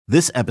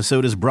This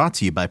episode is brought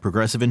to you by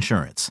Progressive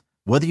Insurance.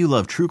 Whether you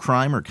love true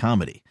crime or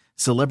comedy,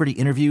 celebrity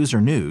interviews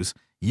or news,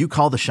 you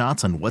call the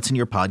shots on what's in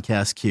your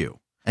podcast queue.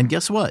 And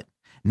guess what?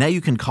 Now you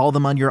can call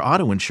them on your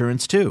auto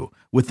insurance too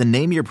with the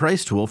Name Your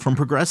Price tool from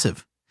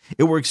Progressive.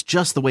 It works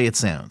just the way it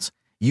sounds.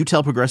 You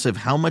tell Progressive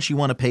how much you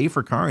want to pay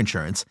for car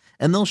insurance,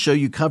 and they'll show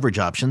you coverage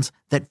options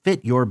that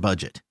fit your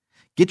budget.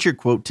 Get your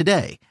quote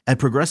today at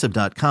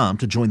Progressive.com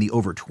to join the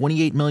over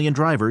 28 million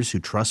drivers who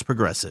trust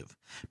Progressive.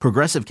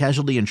 Progressive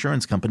Casualty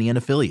Insurance Company and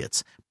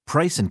Affiliates.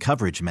 Price and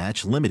coverage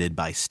match limited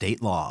by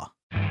state law.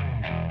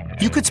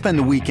 You could spend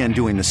the weekend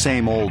doing the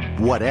same old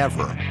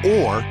whatever,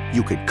 or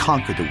you could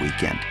conquer the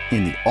weekend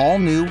in the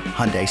all-new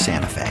Hyundai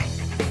Santa Fe.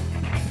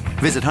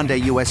 Visit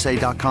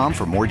HyundaiUSA.com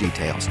for more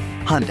details.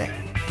 Hyundai,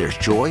 there's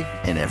joy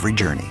in every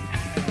journey.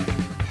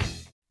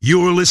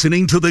 You're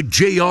listening to the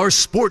JR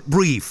Sport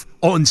Brief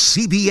on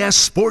CBS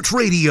Sports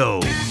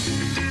Radio.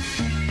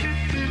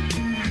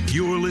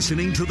 You're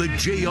listening to the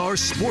JR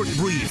Sport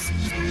Brief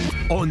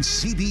on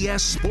CBS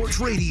Sports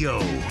Radio.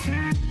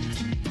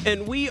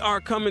 And we are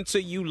coming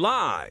to you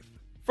live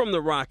from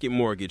the Rocket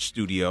Mortgage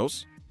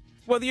Studios.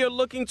 Whether you're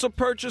looking to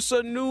purchase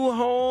a new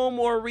home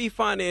or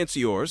refinance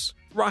yours,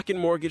 Rocket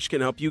Mortgage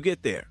can help you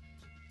get there.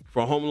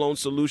 For home loan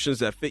solutions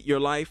that fit your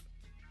life,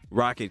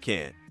 Rocket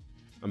can.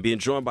 I'm being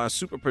joined by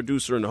super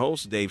producer and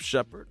host, Dave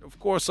Shepard. Of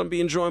course, I'm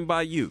being joined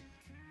by you,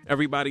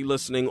 everybody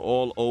listening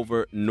all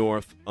over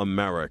North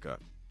America.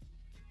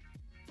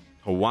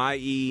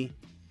 Hawaii,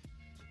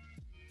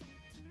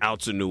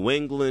 out to New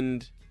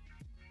England,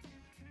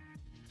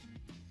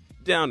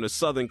 down to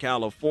Southern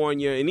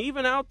California, and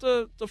even out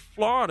to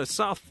Florida,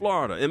 South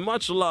Florida. And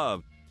much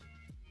love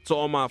to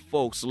all my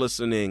folks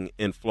listening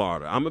in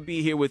Florida. I'm going to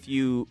be here with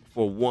you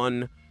for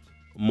one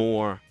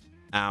more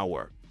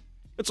hour.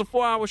 It's a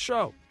 4-hour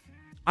show.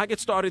 I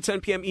get started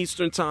 10 p.m.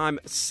 Eastern Time,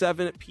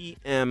 7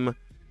 p.m.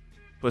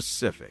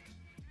 Pacific.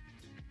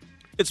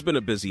 It's been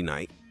a busy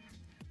night.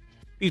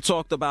 We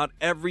talked about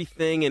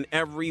everything and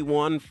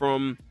everyone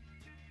from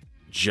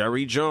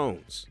Jerry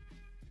Jones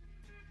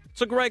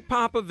to Greg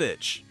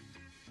Popovich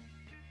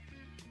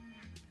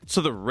to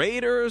the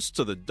Raiders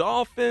to the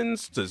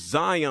Dolphins to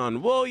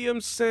Zion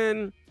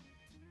Williamson.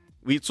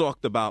 We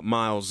talked about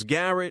Myles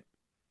Garrett.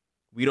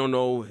 We don't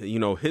know,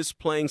 his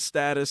playing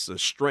status, a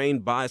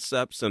strained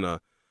biceps and a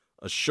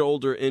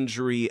shoulder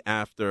injury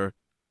after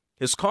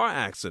his car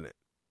accident.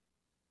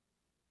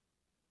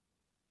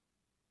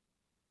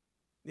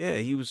 Yeah,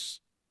 he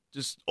was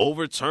just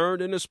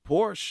overturned in his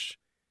Porsche.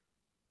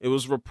 It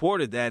was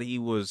reported that he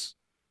was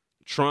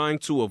trying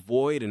to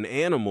avoid an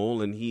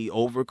animal and he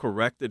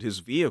overcorrected his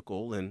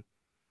vehicle and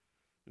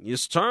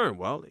his turn.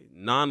 Well,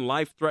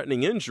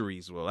 non-life-threatening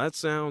injuries. Well, that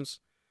sounds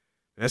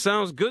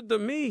good to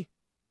me.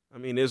 I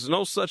mean, there's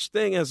no such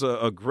thing as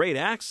a great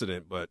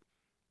accident, but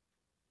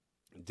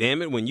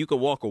damn it, when you can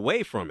walk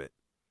away from it,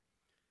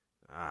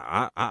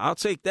 I'll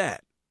take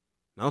that.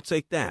 I'll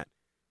take that.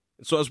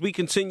 And so as we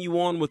continue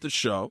on with the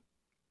show,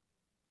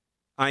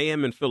 I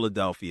am in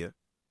Philadelphia.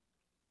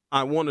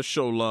 I want to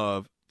show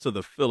love to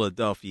the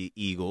Philadelphia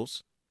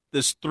Eagles,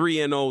 this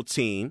 3-0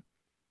 team.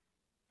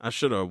 I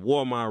should have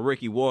wore my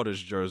Ricky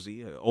Waters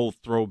jersey, an old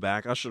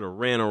throwback. I should have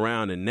ran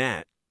around in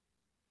that.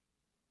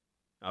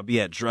 I'll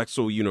be at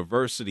Drexel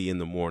University in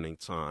the morning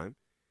time.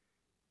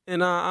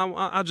 And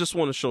I just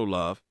want to show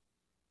love,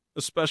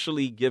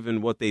 especially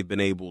given what they've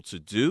been able to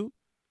do,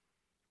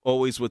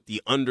 always with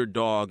the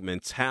underdog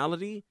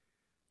mentality.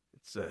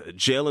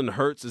 Jalen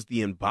Hurts is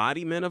the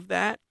embodiment of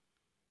that,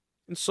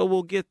 and so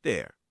we'll get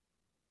there.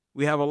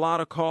 We have a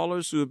lot of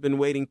callers who have been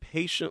waiting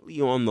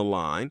patiently on the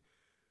line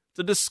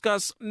to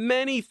discuss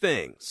many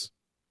things.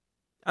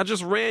 I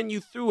just ran you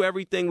through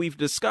everything we've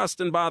discussed,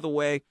 and by the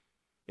way,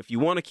 if you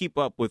want to keep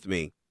up with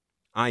me,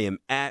 I am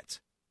at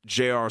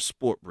JR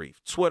Sport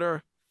Brief,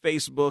 Twitter,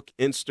 Facebook,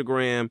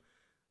 Instagram.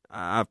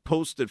 I've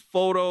posted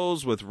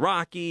photos with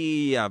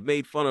Rocky. I've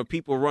made fun of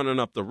people running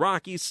up the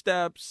Rocky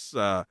steps.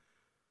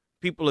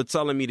 People are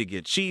telling me to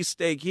get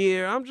cheesesteak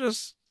here. I'm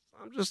just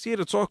here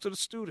to talk to the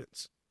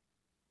students.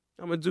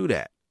 I'm going to do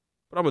that.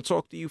 But I'm going to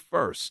talk to you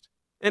first.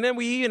 And then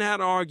we even had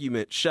an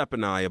argument, Shep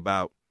and I,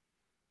 about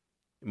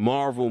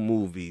Marvel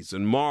movies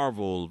and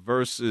Marvel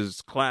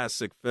versus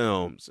classic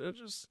films. And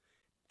just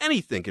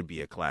anything could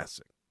be a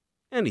classic.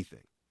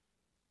 Anything.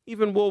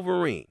 Even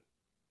Wolverine.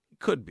 It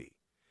could be.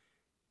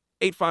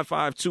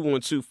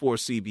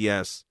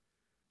 855-212-4CBS.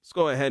 Let's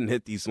go ahead and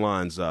hit these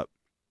lines up.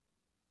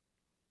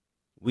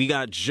 We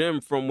got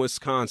Jim from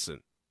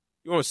Wisconsin.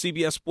 You're on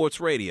CBS Sports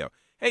Radio.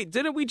 Hey,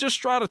 didn't we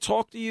just try to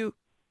talk to you?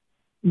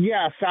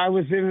 Yes, I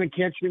was in the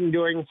kitchen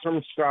doing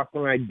some stuff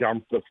and I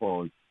dumped the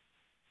phone.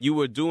 You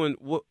were doing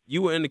what?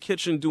 You were in the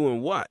kitchen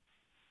doing what?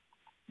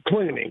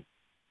 Cleaning.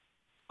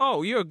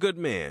 Oh, you're a good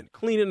man.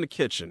 Cleaning the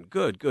kitchen.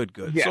 Good.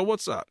 Yeah. So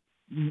what's up?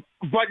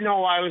 But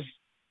no, I was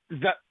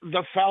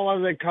the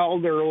fella that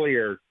called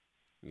earlier.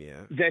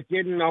 Yeah. That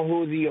didn't know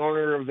who the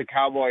owner of the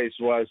Cowboys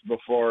was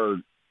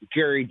before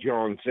Jerry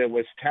Jones. It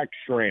was Tex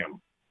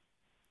Schramm.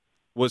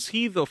 Was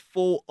he the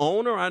full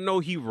owner? I know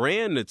he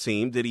ran the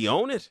team. Did he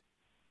own it?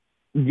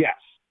 Yes.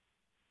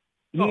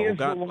 He is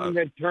the one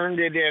that turned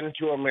it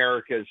into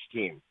America's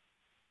team.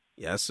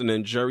 Yes, and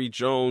then Jerry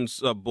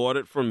Jones bought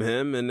it from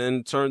him and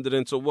then turned it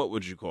into, what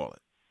would you call it?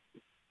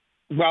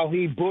 Well,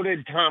 he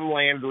booted Tom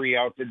Landry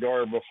out the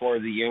door before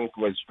the ink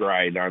was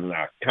dried on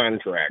the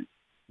contract.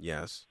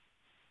 Yes.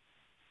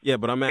 Yeah,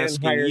 but I'm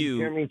asking you.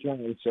 Jimmy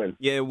Johnson.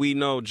 Yeah, we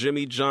know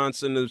Jimmy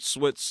Johnson, the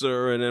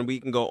Switzer, and then we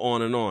can go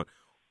on and on.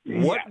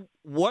 Yeah.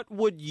 What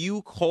would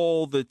you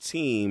call the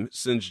team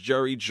since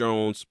Jerry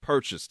Jones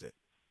purchased it?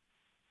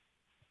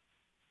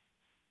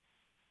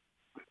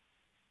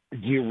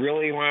 Do you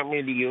really want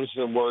me to use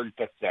the word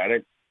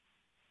pathetic?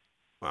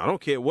 I don't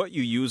care what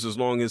you use as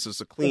long as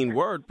it's a clean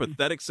word.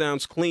 Pathetic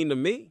sounds clean to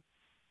me.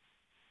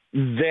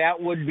 That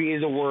would be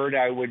the word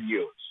I would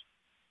use.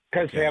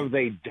 Because Okay. have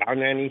they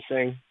done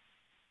anything?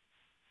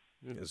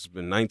 It's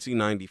been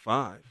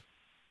 1995.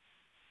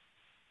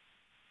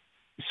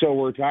 So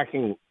we're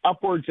talking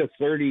upwards of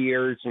 30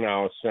 years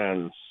now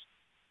since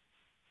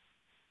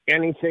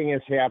anything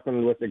has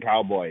happened with the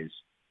Cowboys.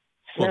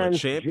 Well, the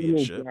Since Jimmy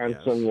championship,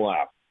 Johnson yes.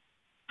 left.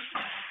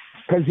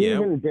 Because Yeah.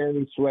 even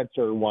Barry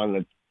Switzer won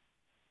the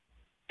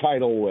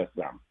title with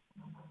them.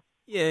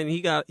 Yeah, and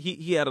he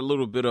had a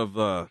little bit of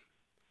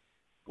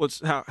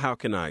how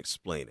can I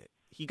explain it?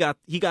 He got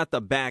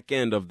the back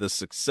end of the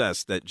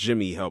success that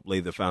Jimmy helped lay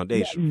the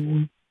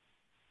foundation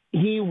for.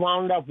 He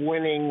wound up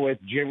winning with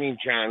Jimmy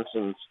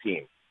Johnson's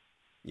team.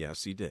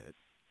 Yes, he did.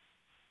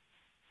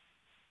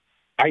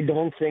 I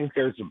don't think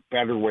there's a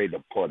better way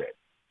to put it.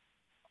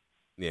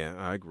 Yeah,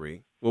 I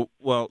agree. Well,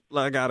 Well,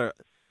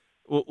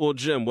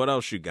 Jim, what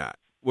else you got?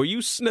 Were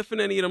you sniffing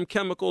any of them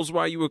chemicals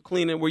while you were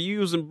cleaning? Were you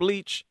using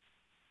bleach?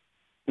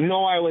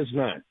 No, I was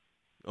not.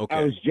 Okay.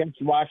 I was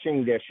just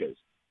washing dishes.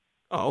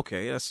 Oh,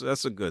 okay.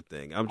 That's a good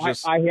thing. I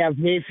have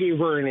hay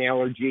fever and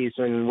allergies,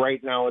 and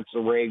right now it's the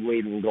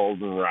ragweed and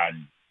goldenrod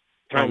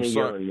time of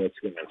year in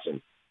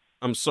Wisconsin.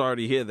 I'm sorry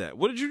to hear that.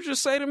 What did you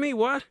just say to me?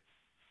 What?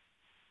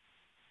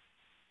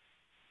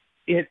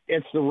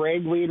 It's the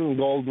ragweed and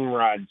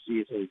goldenrod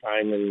season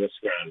time in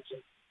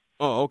Wisconsin.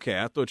 Oh, okay.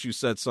 I thought you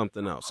said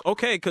something else.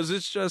 Okay, because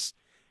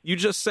you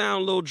just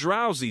sound a little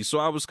drowsy, so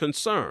I was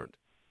concerned.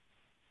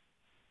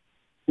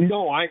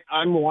 No,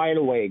 I'm wide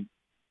awake.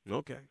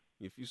 Okay,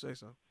 if you say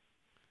so.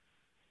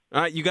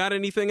 All right, you got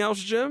anything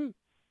else, Jim?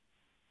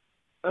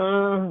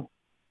 Only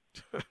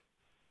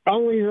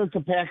that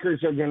the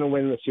Packers are going to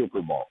win the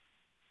Super Bowl.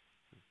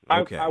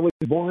 Okay. I was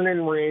born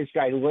and raised.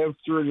 I lived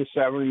through the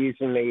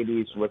 70s and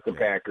 80s with the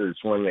Packers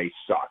when they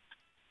sucked.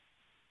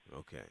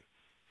 Okay.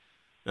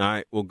 All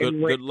right. Well,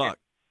 good luck.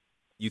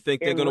 You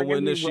think they're going to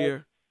win this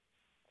year?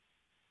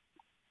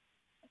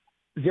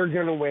 They're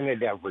going to win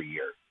it every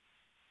year.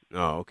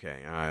 Oh,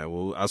 okay. All right.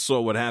 Well, I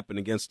saw what happened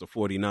against the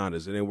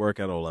 49ers. It didn't work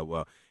out all that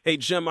well. Hey,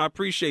 Jim, I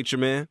appreciate you,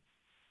 man.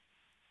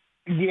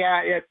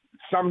 Yeah,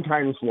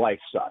 sometimes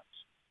life sucks.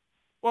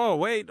 Oh,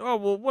 wait. Oh,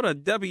 well, what a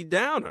Debbie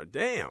Downer.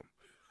 Damn.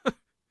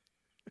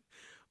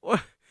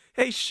 What?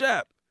 Hey,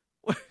 Shep.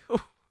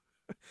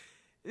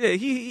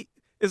 Yeah,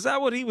 is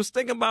that what he was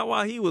thinking about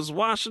while he was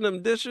washing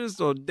them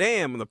dishes? Or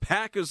damn, the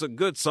Packers are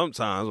good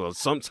sometimes, or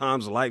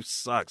sometimes life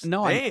sucks.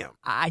 No, damn.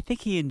 I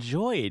think he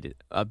enjoyed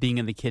being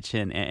in the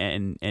kitchen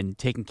and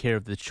taking care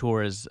of the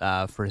chores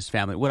for his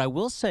family. What I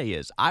will say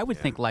is I would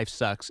think life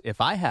sucks if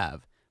I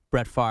have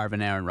Brett Favre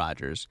and Aaron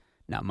Rodgers,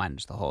 now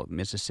minus the whole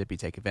Mississippi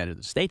take advantage of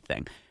the state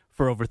thing,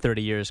 for over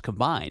 30 years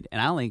combined,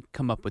 and I only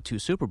come up with 2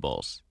 Super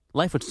Bowls.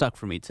 Life would suck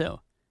for me, too.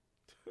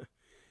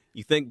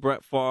 You think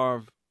Brett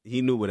Favre,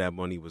 he knew where that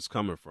money was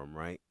coming from,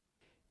 right?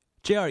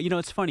 JR,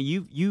 it's funny.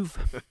 You've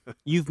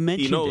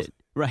mentioned it,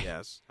 right?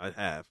 Yes, I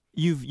have.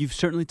 You've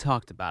certainly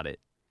talked about it.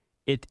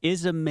 It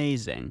is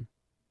amazing,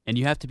 and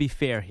you have to be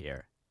fair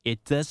here.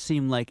 It does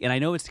seem like, and I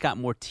know it's got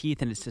more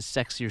teeth and it's a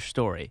sexier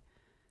story,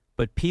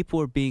 but people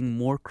are being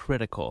more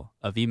critical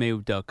of Ime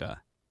Udoka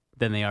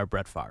than they are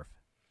Brett Favre.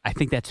 I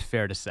think that's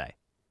fair to say.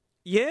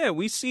 Yeah,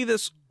 we see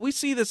this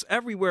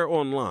everywhere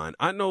online.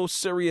 I know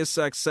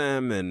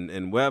SiriusXM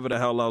and wherever the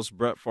hell else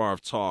Brett Favre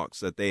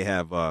talks that they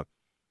have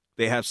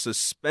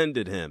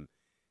suspended him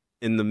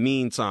in the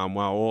meantime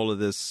while all of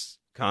this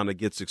kind of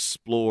gets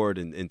explored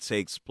and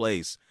takes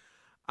place.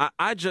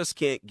 I just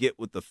can't get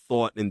with the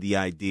thought and the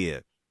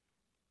idea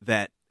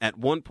that at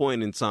one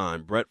point in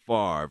time, Brett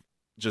Favre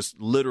just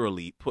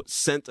literally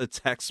sent a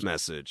text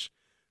message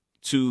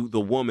to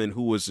the woman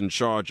who was in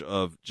charge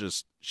of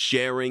just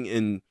sharing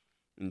and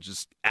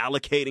just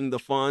allocating the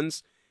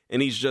funds.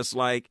 And he's just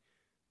like,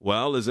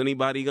 well, is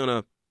anybody going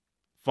to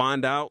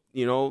find out,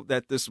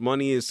 that this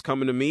money is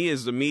coming to me?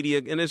 Is the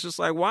media? And it's just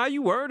like, why are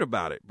you worried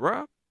about it,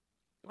 bruh?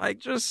 Like,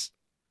 just,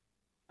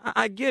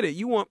 I get it.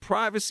 You want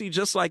privacy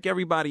just like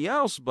everybody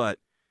else, but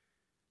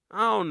I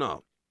don't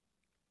know.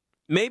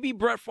 Maybe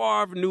Brett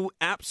Favre knew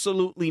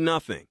absolutely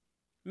nothing.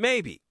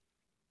 Maybe.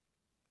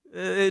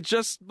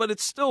 But it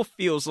still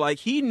feels like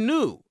he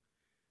knew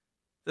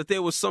that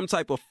there was some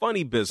type of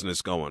funny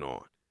business going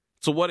on.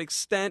 To what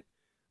extent,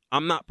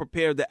 I'm not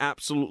prepared to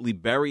absolutely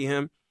bury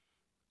him.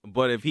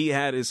 But if he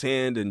had his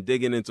hand in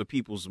digging into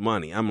people's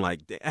money, I'm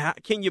like,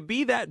 can you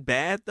be that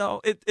bad,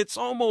 though? It's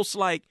almost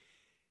like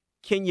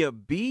can you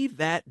be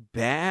that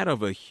bad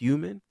of a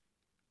human?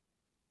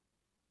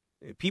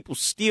 People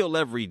steal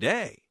every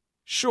day.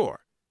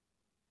 Sure.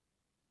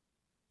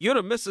 You're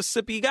the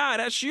Mississippi guy.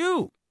 That's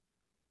you.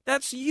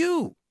 That's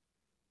you.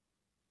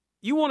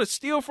 You want to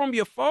steal from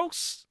your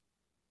folks?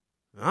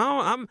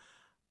 Oh,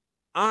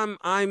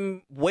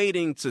 I'm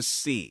waiting to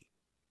see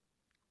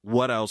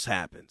what else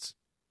happens.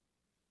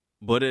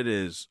 But it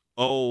is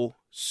oh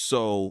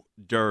so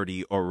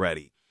dirty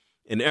already.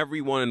 And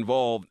everyone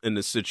involved in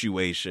the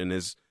situation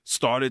has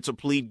started to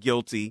plead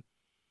guilty.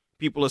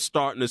 People are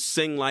starting to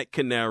sing like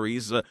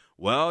canaries.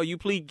 Well, you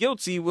plead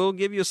guilty, we'll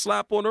give you a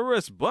slap on the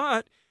wrist.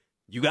 But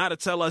you got to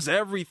tell us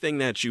everything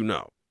that you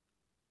know.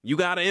 You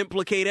got to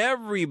implicate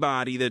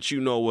everybody that you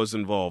know was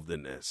involved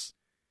in this.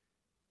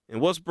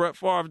 And what's Brett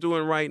Favre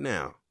doing right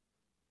now?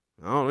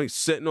 I don't know. He's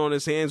sitting on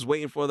his hands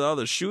waiting for the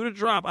other shoe to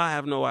drop. I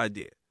have no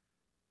idea.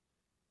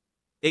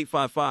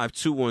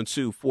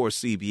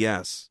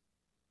 855-212-4CBS.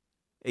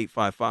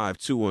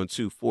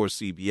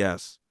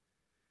 855-212-4CBS.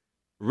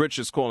 Rich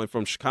is calling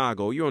from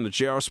Chicago. You're on the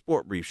JR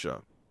Sport Brief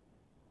Show.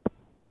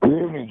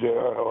 Good evening, JR.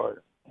 How are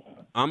you?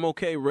 I'm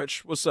okay,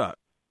 Rich. What's up?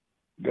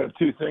 Got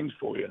two things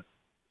for you.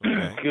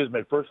 Okay. Excuse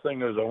me. First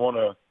thing is I want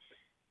to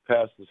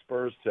pass the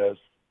Spurs test.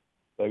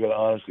 I got to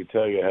honestly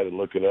tell you, I had to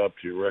look it up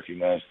to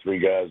recognize three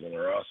guys on the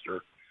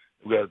roster.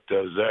 We got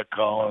Zach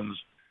Collins,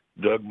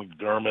 Doug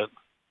McDermott,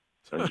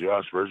 and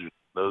Josh Richardson.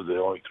 Those are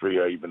the only three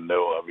I even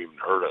know I've even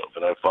heard of,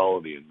 and I follow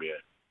the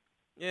NBA.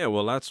 Yeah,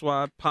 well, that's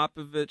why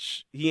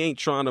Popovich, he ain't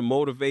trying to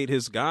motivate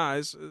his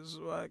guys. It's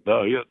like,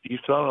 No,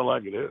 he's telling it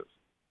like it is.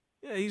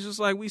 yeah, he's just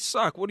like, we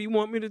suck. What do you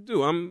want me to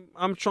do?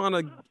 I'm trying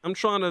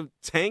to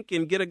tank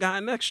and get a guy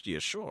next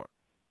year. Sure.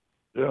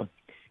 Yeah.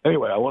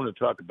 Anyway, I wanted to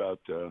talk about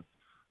an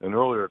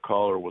earlier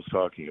caller was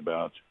talking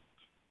about,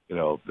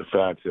 the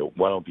fact that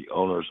why don't the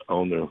owners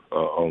own their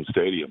own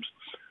stadiums?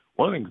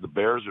 One of the things the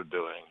Bears are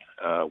doing,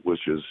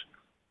 which is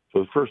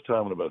for the first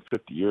time in about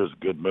 50 years, a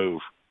good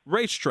move.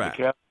 Racetrack.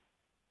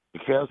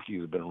 McCaskey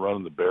has been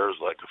running the Bears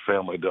like a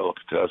family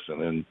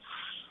delicatessen, and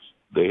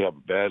they have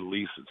a bad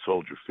lease at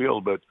Soldier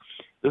Field. But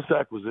this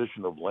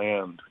acquisition of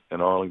land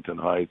in Arlington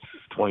Heights,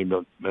 20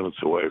 minutes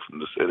away from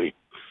the city,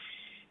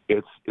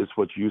 it's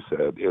what you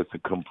said. It's a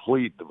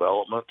complete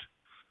development,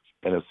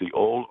 and it's the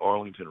old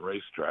Arlington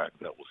racetrack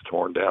that was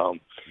torn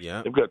down.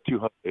 Yeah. They've got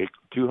 200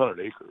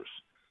 acres,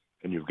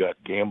 and you've got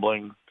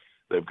gambling.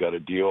 They've got a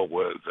deal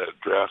with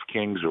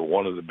DraftKings, or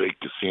one of the big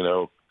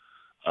casino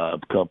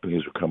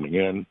companies are coming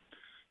in.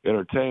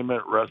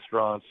 Entertainment,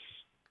 restaurants,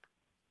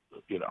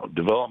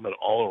 development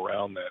all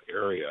around that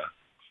area.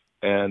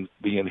 And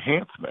the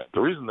enhancement,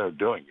 the reason they're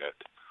doing it,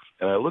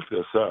 and I looked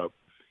this up,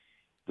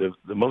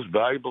 the most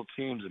valuable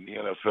teams in the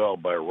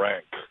NFL by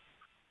rank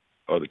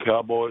are the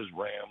Cowboys,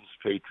 Rams,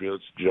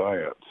 Patriots,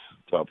 Giants,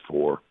 top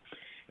four.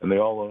 And they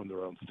all own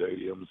their own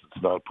stadiums.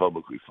 It's not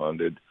publicly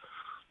funded.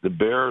 The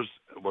Bears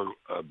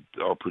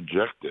are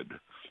projected,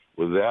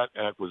 with that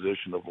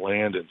acquisition of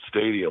land and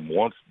stadium,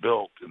 once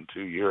built in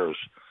 2 years,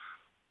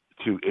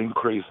 to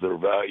increase their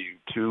value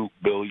 $2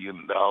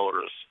 billion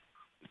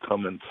to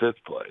come in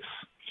fifth place.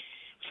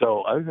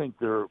 So I think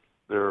they're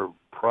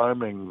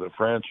priming the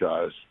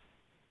franchise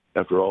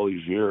after all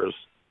these years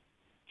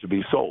to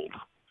be sold.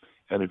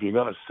 And if you're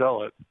going to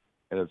sell it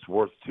and it's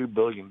worth $2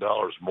 billion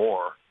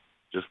more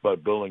just by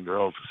building their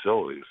own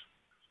facilities,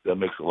 that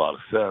makes a lot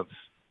of sense.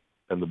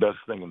 And the best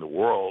thing in the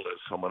world, as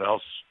someone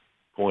else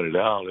pointed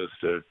out, is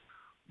to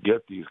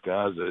get these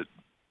guys that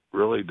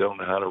really don't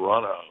know how to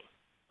run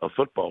a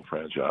football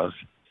franchise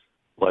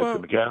like the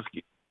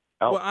McCaskey.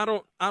 Well, I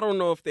don't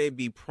know if they'd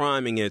be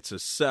priming it to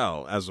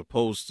sell as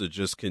opposed to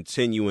just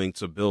continuing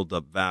to build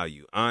up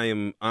value.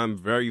 I'm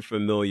very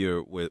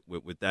familiar with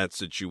that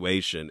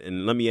situation.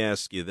 And let me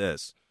ask you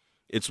this.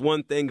 It's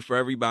one thing for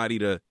everybody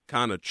to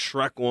kind of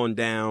trek on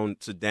down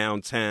to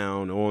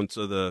downtown,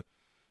 onto the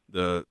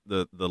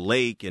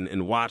lake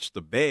and watch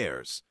the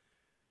Bears.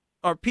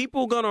 Are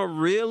people gonna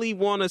really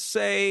want to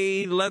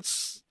say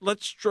let's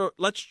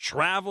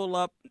travel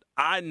up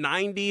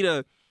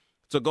I-90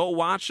 to go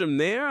watch them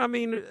there? I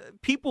mean,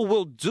 people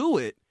will do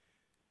it,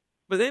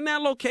 but in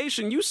that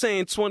location, you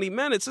saying 20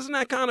 minutes, isn't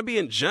that kind of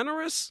being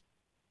generous?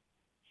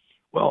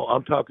 Well,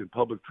 I'm talking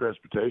public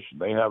transportation.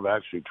 They have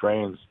actually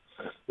trains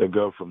that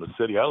go from the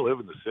city. I live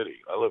in the city.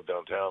 I live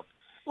downtown.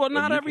 Well,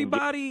 not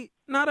everybody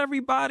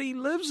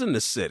lives in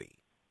the city.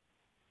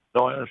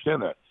 No, I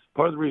understand that.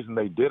 Part of the reason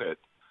they did it,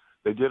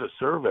 they did a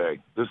survey.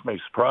 This may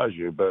surprise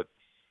you, but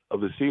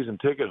of the season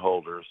ticket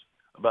holders,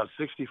 about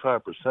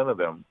 65% of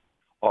them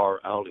are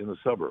out in the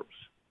suburbs.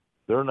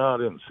 They're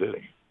not in the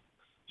city.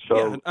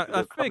 So yeah,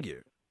 I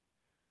figure.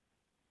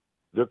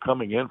 They're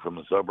coming in from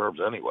the suburbs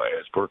anyway.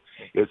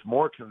 It's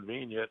more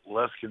convenient,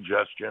 less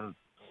congestion.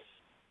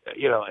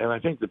 And I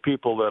think the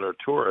people that are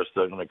tourists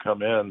that are going to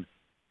come in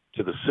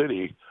to the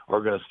city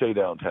are going to stay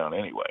downtown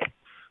anyway.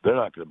 They're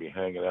not going to be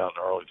hanging out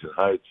in Arlington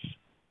Heights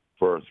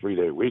for a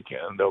 3-day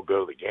weekend. They'll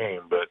go to the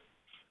game, but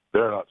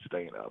they're not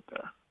staying out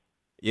there.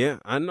 Yeah,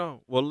 I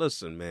know. Well,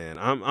 listen, man,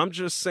 I'm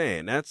just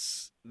saying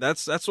that's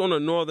on the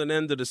northern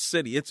end of the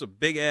city. It's a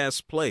big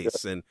ass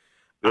place, and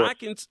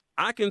Yes.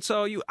 I can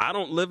tell you, I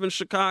don't live in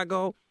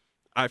Chicago.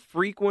 I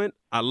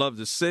love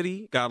the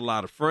city, got a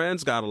lot of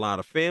friends, got a lot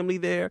of family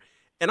there.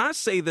 And I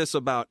say this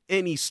about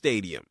any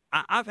stadium.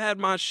 I've had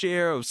my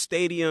share of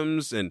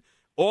stadiums and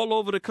all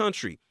over the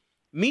country.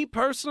 Me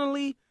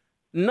personally,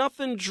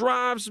 nothing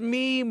drives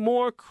me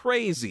more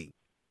crazy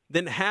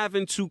than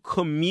having to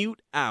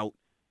commute out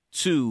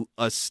to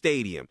a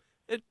stadium.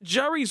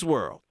 Jerry's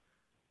World,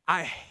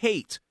 I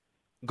hate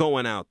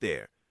going out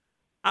there.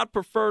 I'd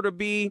prefer to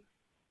be,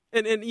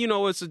 and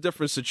it's a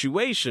different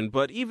situation,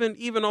 but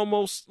even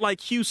almost like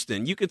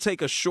Houston, you could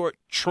take a short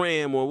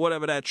tram or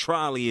whatever that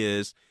trolley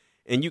is,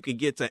 and you can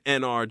get to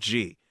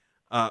NRG.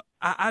 I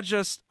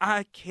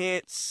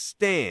can't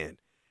stand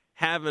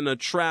having to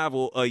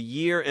travel a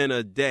year and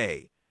a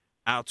day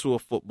out to a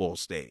football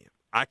stadium.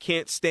 I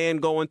can't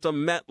stand going to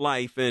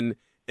MetLife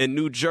in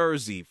New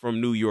Jersey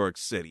from New York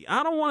City.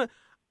 I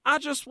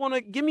just want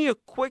to give me a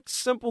quick,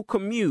 simple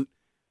commute.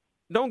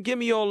 Don't give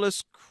me all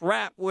this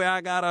crap where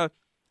I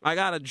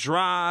gotta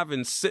drive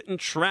and sit in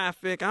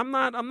traffic. I'm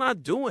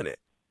not doing it.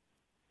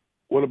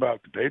 What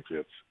about the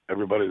Patriots?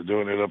 Everybody's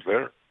doing it up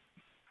there.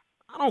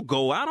 I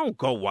don't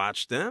go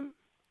watch them.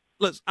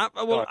 Listen,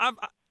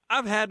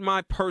 I've had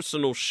my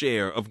personal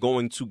share of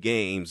going to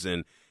games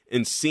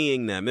and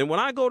seeing them. And when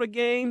I go to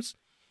games,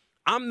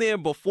 I'm there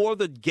before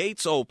the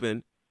gates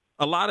open.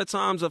 A lot of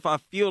times, if I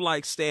feel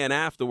like staying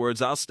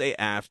afterwards, I'll stay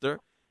after.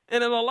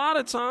 And then a lot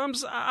of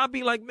times, I'll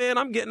be like, man,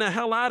 I'm getting the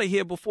hell out of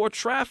here before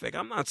traffic.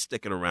 I'm not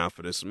sticking around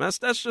for this mess.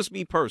 That's just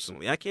me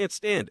personally. I can't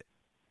stand it.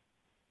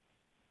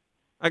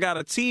 I got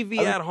a TV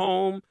at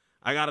home.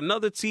 I got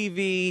another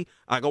TV.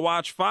 I can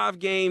watch 5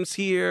 games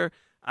here.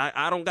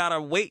 I don't got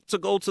to wait to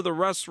go to the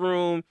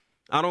restroom.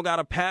 I don't got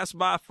to pass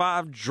by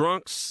 5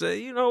 drunks.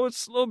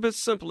 It's a little bit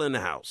simpler in the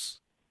house.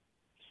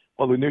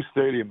 Well, the new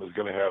stadium is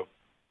going to have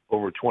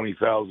over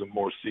 20,000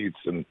 more seats.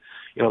 And,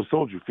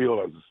 Soldier Field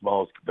has the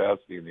smallest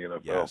capacity in the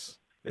NFL. Yes,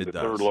 it the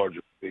does. Third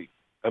largest seat.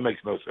 That makes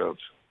no sense.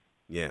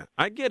 Yeah,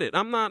 I get it.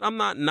 I'm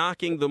not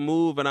knocking the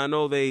move, and I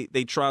know they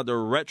tried to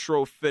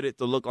retrofit it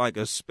to look like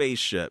a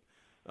spaceship,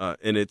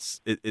 and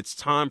it's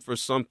time for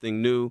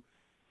something new.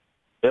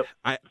 Yep.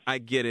 I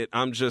get it.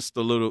 I'm just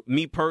a little,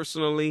 me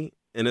personally,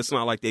 and it's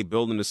not like they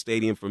building a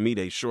stadium for me.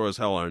 They sure as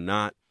hell are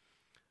not.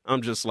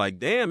 I'm just like,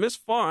 damn, it's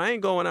far. I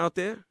ain't going out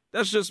there.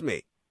 That's just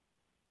me.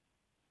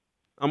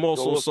 I'm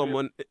also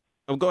someone.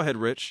 Go ahead,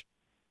 Rich.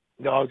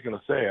 No, I was going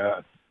to say,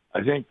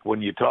 I think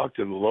when you talk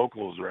to the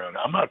locals around,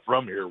 I'm not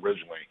from here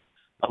originally.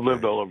 I've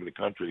lived all over the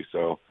country,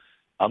 so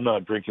I'm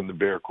not drinking the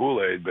Bear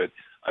Kool-Aid. But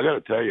I got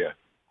to tell you,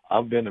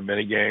 I've been to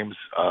many games.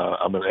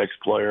 I'm an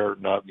ex-player,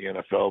 not in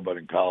the NFL, but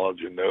in college,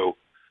 and know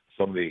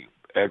some of the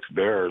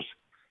ex-Bears,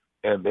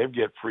 and they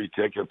get free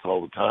tickets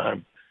all the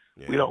time.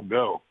 Yeah. We don't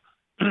go.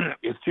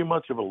 It's too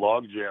much of a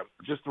logjam.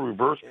 Just the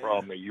reverse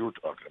problem that you were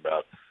talking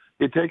about.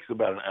 It takes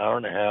about an hour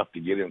and a half to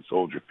get in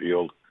Soldier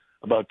Field,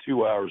 about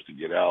 2 hours to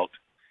get out.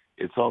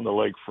 It's on the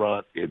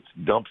lakefront. It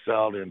dumps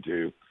out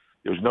into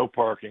 – there's no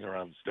parking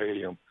around the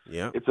stadium.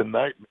 Yeah. It's a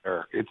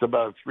nightmare. It's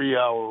about a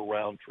 3-hour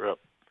round trip,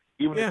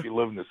 even if you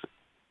live in the city.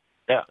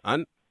 Yeah.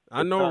 I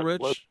know,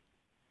 Rich. Close.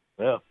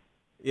 Yeah.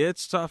 Yeah,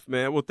 it's tough,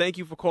 man. Well, thank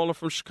you for calling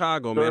from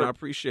Chicago, man. I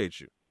appreciate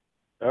you.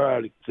 All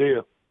righty. See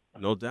you.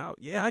 No doubt.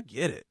 Yeah, I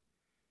get it.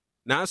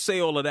 Now, I say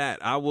all of that.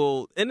 I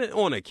will, and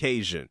on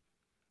occasion,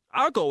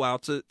 I'll go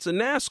out to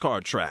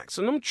NASCAR tracks,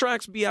 and them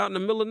tracks be out in the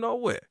middle of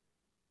nowhere.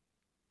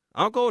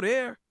 I'll go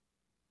there.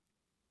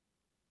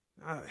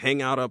 I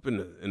hang out up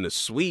in the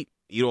suite,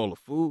 eat all the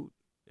food,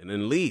 and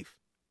then leave.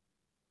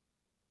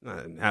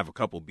 And have a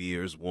couple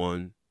beers,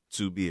 1,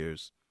 2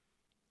 beers,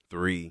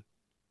 3,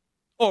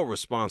 or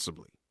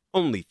responsibly,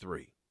 only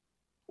 3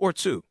 or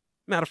 2.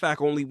 Matter of fact,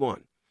 only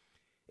 1.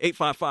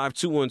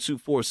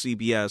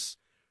 855-2124-CBS.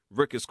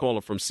 Rick is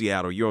calling from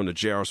Seattle. You're on the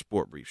JR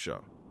Sport Brief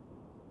Show.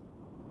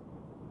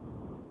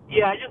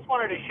 Yeah, I just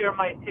wanted to share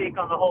my take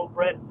on the whole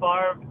Brett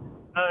Favre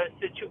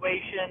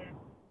situation.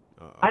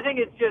 I think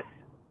it's just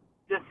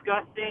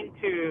disgusting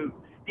to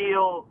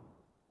steal,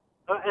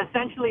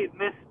 essentially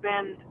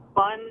misspend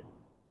funds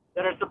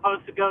that are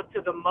supposed to go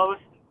to the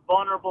most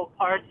vulnerable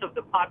parts of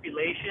the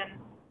population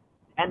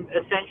and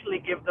essentially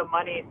give the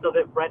money so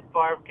that Brett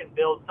Favre can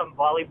build some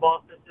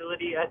volleyball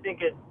facility. I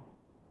think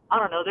I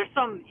don't know, there's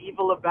some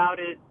evil about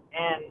it.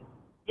 And,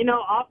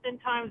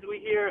 oftentimes we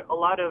hear a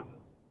lot of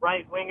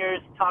right-wingers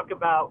talk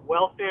about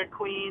welfare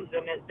queens,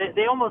 and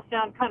they almost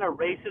sound kind of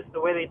racist the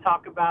way they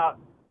talk about,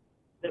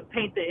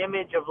 paint the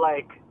image of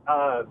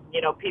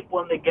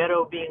people in the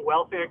ghetto being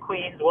welfare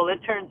queens. Well,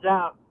 it turns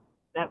out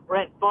that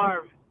Brett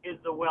Favre is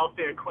the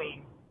welfare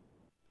queen.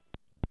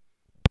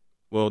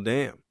 Well,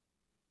 damn.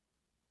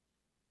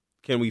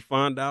 Can we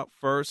find out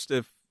first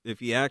if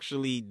he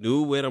actually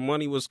knew where the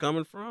money was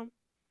coming from?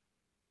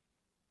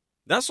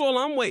 That's all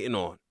I'm waiting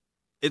on.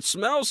 It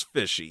smells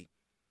fishy.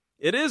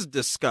 It is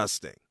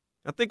disgusting.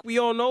 I think we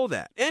all know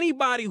that.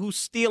 Anybody who's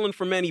stealing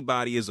from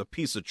anybody is a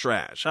piece of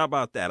trash. How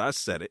about that? I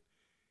said it.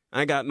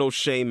 I got no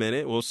shame in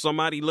it. Well,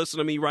 somebody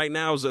listening to me right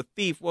now is a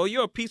thief. Well,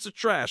 you're a piece of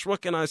trash.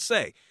 What can I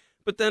say?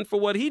 But then for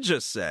what he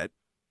just said,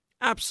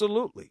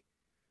 absolutely.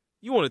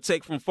 You want to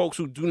take from folks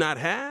who do not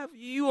have?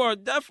 You are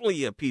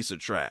definitely a piece of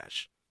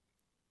trash.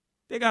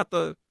 They got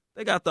the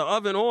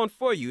oven on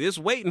for you. It's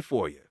waiting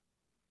for you.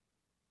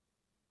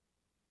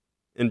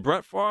 And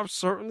Brett Favre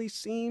certainly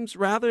seems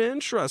rather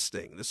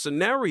interesting. The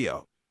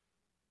scenario.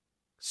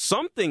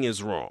 Something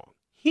is wrong.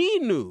 He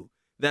knew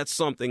that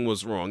something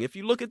was wrong. If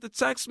you look at the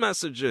text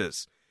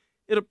messages,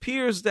 it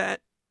appears that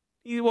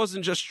he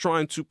wasn't just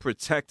trying to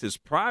protect his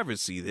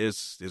privacy.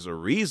 There's a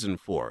reason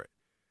for it.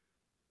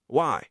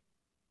 Why?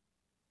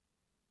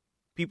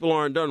 People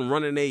aren't done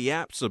running their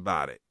yaps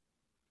about it.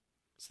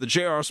 It's the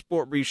JR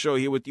Sport Brief Show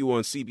here with you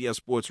on CBS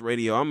Sports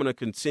Radio. I'm going to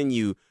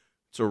continue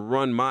to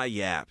run my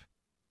yap.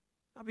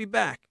 I'll be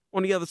back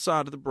on the other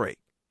side of the break.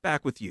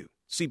 Back with you,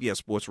 CBS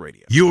Sports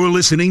Radio. You're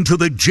listening to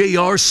the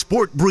JR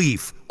Sport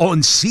Brief on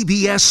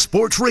CBS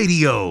Sports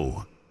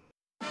Radio.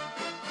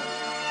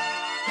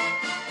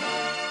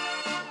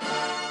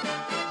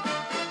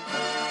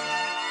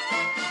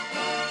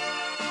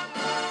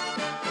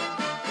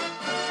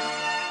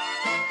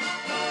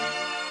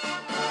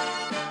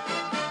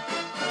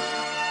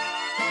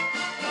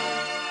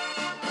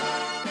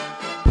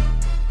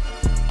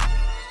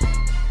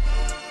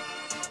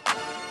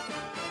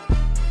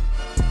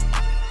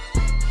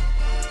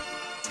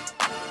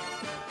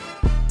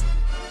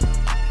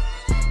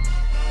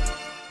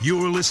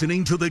 You're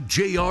listening to the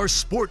JR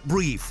Sport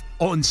Brief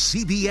on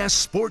CBS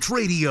Sports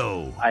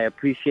Radio. I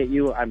appreciate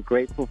you. I'm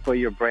grateful for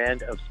your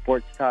brand of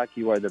sports talk.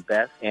 You are the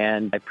best.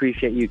 And I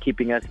appreciate you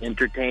keeping us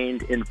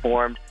entertained,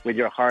 informed with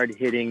your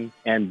hard-hitting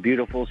and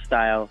beautiful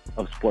style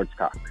of sports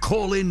talk.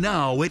 Call in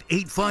now at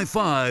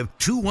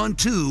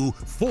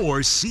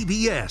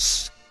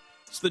 855-212-4CBS.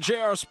 It's the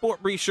JR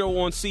Sport Brief Show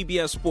on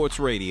CBS Sports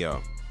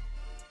Radio.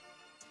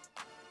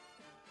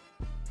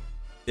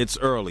 It's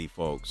early,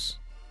 folks.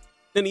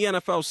 In the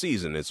NFL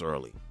season, it's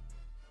early.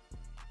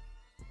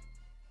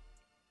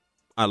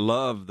 I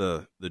love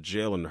the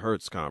Jalen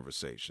Hurts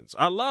conversations.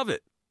 I love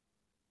it.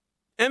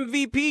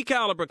 MVP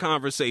caliber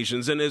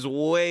conversations, and it's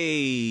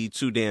way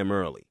too damn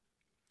early.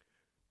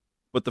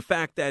 But the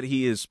fact that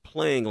he is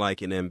playing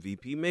like an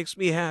MVP makes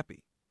me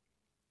happy.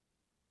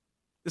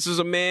 This is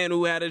a man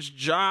who had his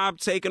job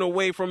taken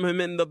away from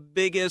him in the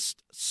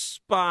biggest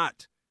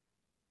spot,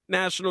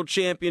 national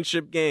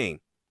championship game.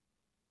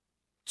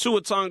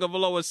 Tua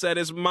Tagovailoa said,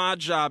 it's my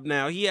job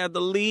now. He had to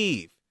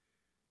leave.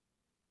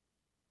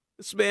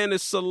 This man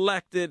is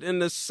selected in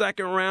the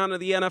second round of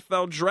the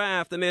NFL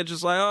draft, and they're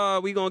just like, oh,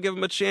 we going to give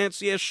him a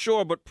chance? Yeah,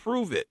 sure, but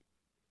prove it.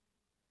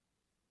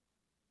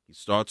 He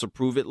started to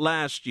prove it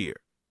last year.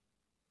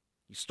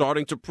 He's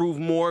starting to prove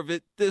more of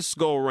it this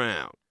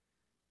go-round.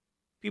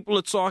 People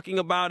are talking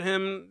about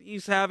him.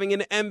 He's having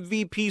an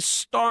MVP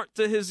start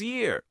to his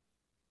year.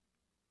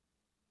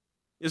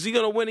 Is he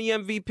going to win the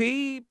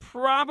MVP?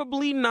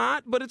 Probably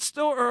not, but it's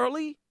still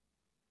early.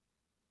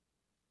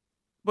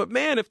 But,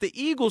 man, if the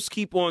Eagles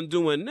keep on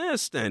doing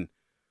this, then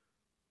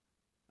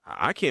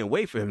I can't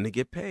wait for him to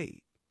get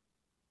paid.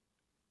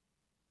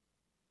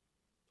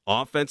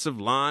 Offensive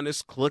line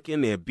is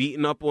clicking. They're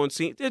beating up on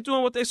teams. They're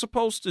doing what they're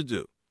supposed to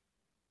do.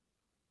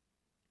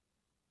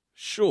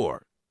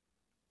 Sure.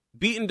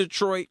 Beating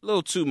Detroit, a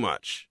little too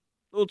much.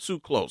 A little too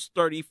close,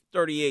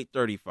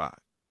 38-35.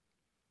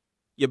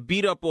 You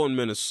beat up on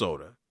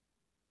Minnesota.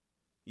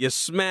 You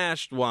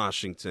smashed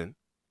Washington.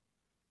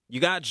 You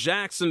got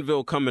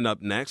Jacksonville coming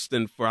up next,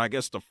 and for, I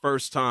guess, the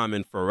first time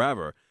in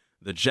forever,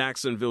 the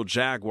Jacksonville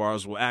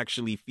Jaguars will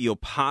actually feel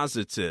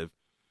positive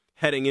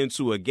heading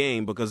into a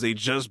game because they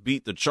just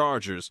beat the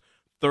Chargers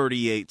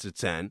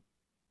 38-10.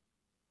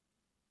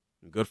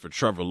 Good for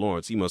Trevor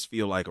Lawrence. He must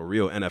feel like a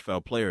real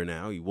NFL player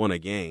now. He won a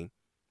game.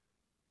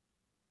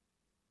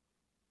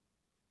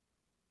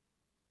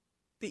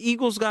 The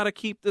Eagles got to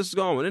keep this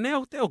going, and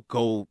they'll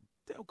go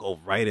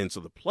right into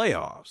the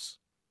playoffs.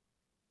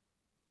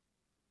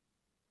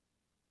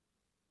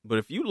 But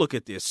if you look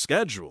at their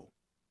schedule,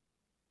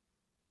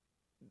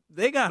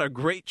 they got a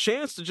great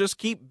chance to just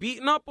keep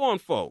beating up on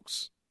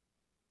folks.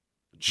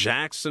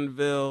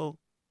 Jacksonville,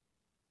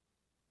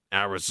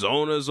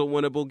 Arizona's a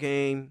winnable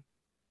game.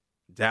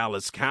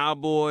 Dallas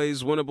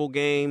Cowboys, winnable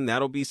game.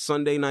 That'll be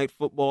Sunday Night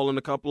Football in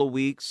a couple of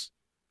weeks.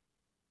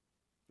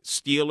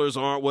 Steelers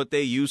aren't what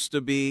they used to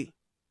be.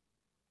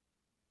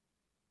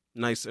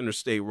 Nice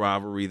interstate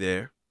rivalry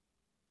there.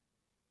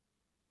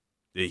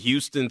 The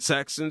Houston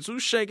Texans,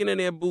 who's shaking in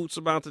their boots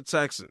about the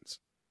Texans?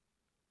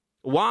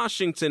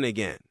 Washington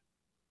again.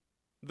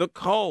 The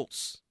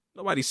Colts,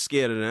 nobody's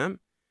scared of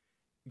them.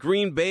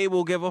 Green Bay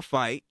will give a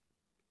fight.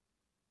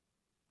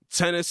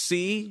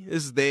 Tennessee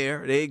is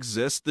there. They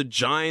exist. The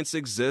Giants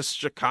exist.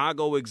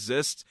 Chicago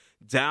exists.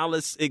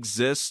 Dallas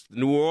exists.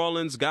 New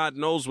Orleans, God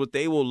knows what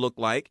they will look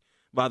like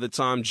by the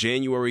time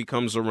January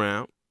comes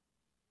around.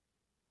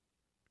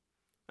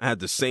 I had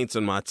the Saints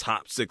in my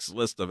top 6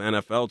 list of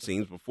NFL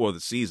teams before the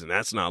season.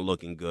 That's not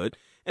looking good.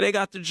 And they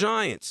got the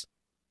Giants.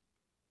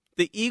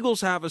 The Eagles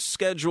have a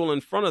schedule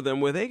in front of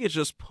them where they could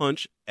just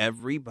punch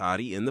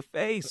everybody in the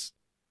face.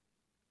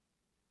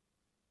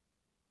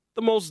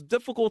 the most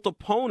difficult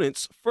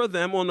opponents for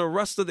them on the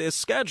rest of their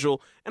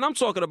schedule, and I'm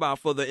talking about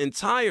for the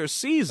entire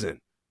season.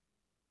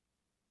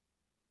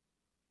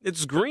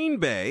 It's Green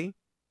Bay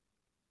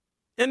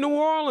and New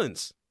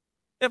Orleans.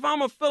 If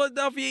I'm a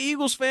Philadelphia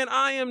Eagles fan,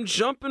 I am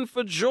jumping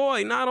for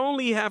joy. Not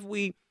only have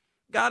we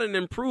got an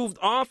improved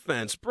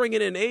offense,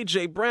 bringing in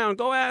A.J. Brown,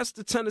 go ask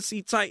the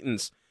Tennessee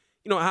Titans,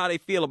 how they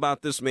feel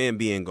about this man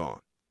being gone.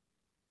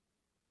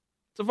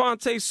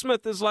 Devontae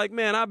Smith is like,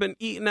 man, I've been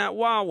eating that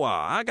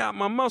Wawa. I got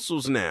my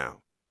muscles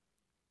now.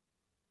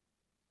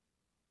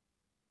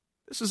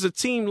 This is a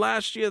team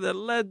last year that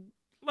led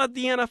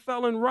the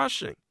NFL in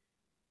rushing.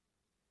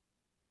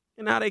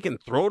 And now they can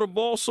throw the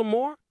ball some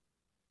more.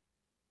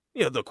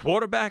 The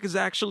quarterback is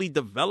actually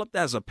developed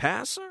as a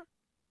passer.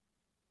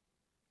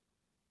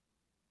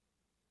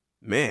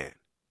 Man,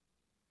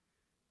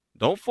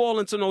 don't fall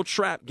into no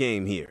trap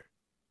game here.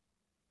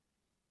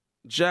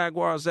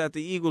 Jaguars at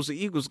the Eagles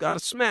got to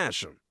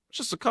smash them.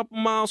 Just a couple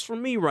miles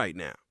from me right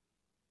now.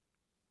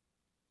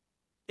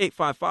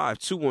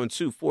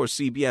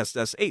 855-212-4CBS.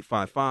 That's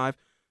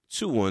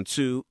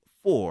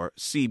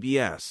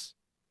 855-212-4CBS.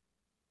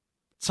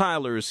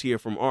 Tyler is here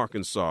from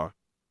Arkansas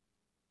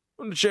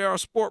on the JR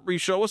Sport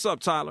Brief Show. What's up,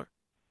 Tyler?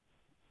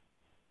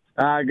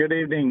 Good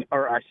evening,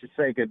 or I should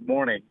say good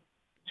morning,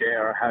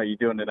 JR. How you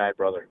doing tonight,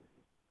 brother?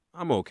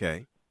 I'm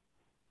okay.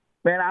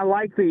 Man, I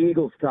like the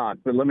Eagles talk,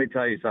 but let me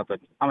tell you something.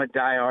 I'm a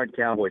diehard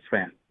Cowboys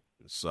fan.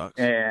 It sucks.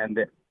 And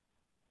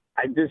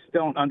I just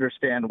don't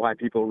understand why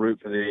people root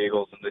for the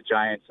Eagles and the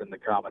Giants and the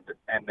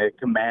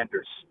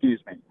Commanders.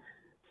 Excuse me.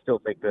 Still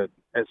think that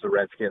as the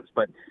Redskins.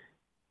 But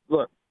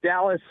look,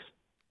 Dallas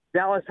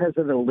has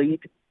an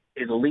elite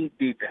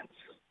defense.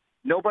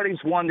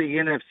 Nobody's won the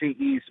NFC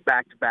East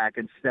back-to-back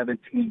in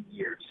 17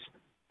 years.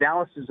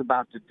 Dallas is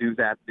about to do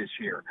that this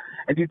year.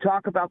 And you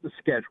talk about the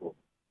schedule.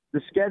 The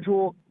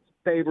schedule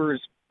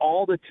favors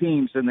all the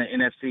teams in the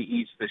NFC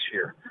East this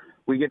year.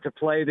 We get to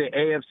play the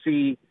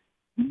AFC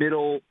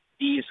Middle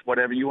East,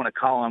 whatever you want to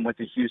call them, with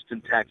the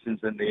Houston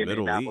Texans and the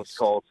Indianapolis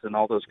Colts and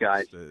all those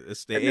guys.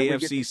 It's the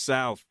AFC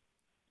South.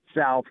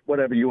 South,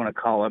 whatever you want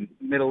to call them.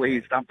 Middle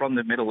East. I'm from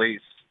the Middle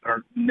East,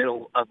 or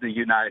middle of the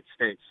United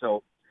States.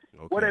 So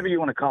whatever you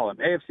want to call them,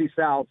 AFC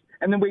South.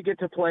 And then we get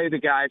to play the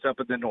guys up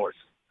in the north.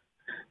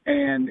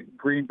 And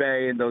Green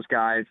Bay and those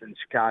guys in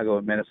Chicago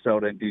and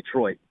Minnesota and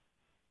Detroit.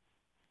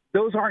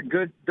 Those aren't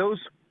good. Those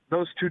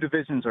two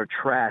divisions are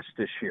trash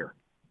this year.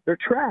 They're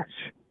trash.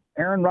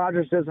 Aaron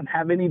Rodgers doesn't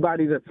have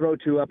anybody to throw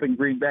to up in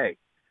Green Bay.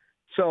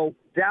 So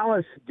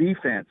Dallas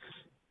defense,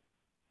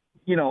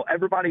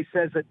 everybody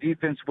says that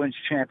defense wins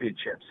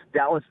championships.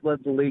 Dallas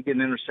led the league in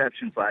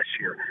interceptions last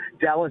year.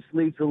 Dallas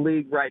leads the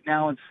league right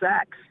now in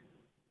sacks.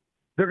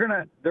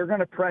 They're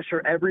gonna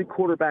pressure every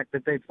quarterback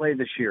that they play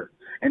this year.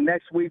 And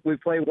next week we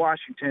play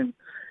Washington,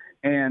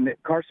 and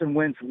Carson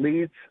Wentz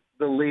leads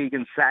the league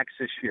in sacks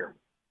this year.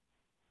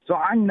 So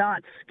I'm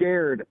not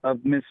scared of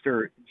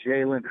Mr.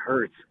 Jalen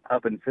Hurts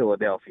up in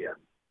Philadelphia.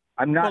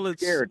 I'm not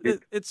scared.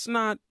 It's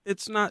not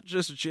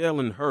just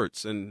Jalen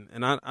Hurts, and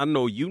I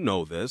know you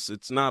know this.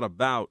 It's not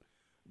about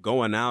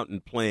going out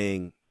and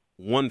playing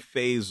one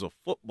phase of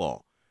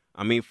football.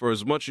 I mean, for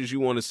as much as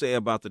you want to say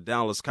about the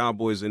Dallas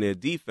Cowboys and their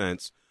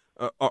defense,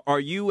 are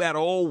you at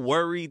all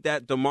worried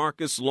that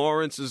DeMarcus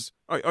Lawrence is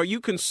 – are you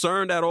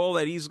concerned at all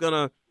that he's going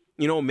to,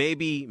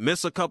 maybe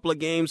miss a couple of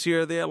games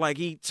here or there like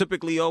he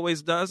typically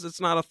always does?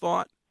 It's not a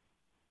thought?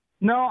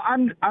 No,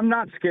 I'm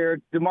not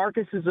scared.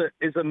 DeMarcus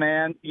is a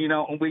man,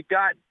 and we've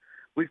got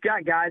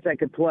guys that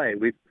can play.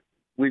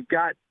 We've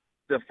got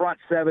the front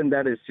seven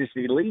that is just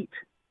elite.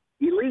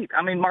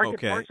 I mean, Marcus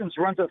Parsons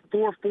runs a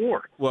 4.4.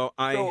 Well,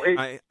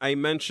 I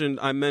mentioned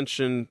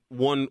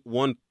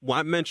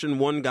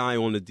one guy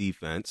on the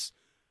defense,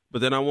 but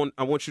then I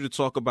want you to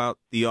talk about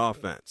the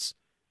offense,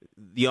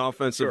 the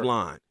offensive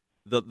line,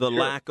 the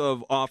lack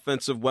of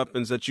offensive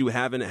weapons that you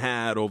haven't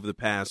had over the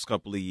past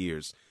couple of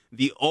years,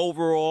 the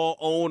overall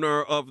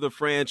owner of the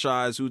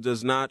franchise who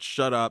does not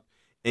shut up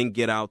and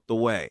get out the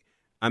way.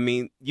 I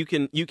mean, you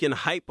can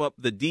hype up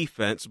the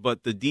defense,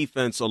 but the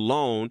defense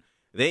alone,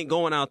 they ain't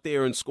going out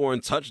there and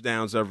scoring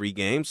touchdowns every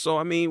game. So,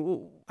 I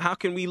mean, how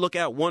can we look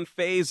at one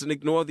phase and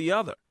ignore the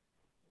other?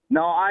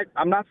 No,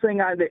 I'm not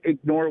saying I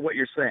ignore what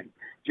you're saying.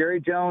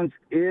 Jerry Jones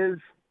is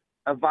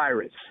a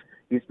virus.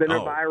 He's been a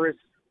virus.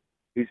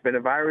 He's been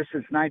a virus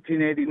since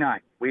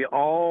 1989. We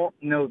all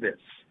know this.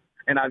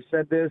 And I've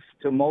said this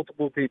to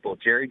multiple people.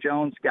 Jerry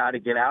Jones got to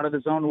get out of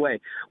his own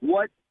way.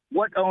 What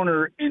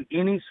owner in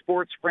any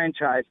sports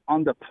franchise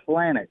on the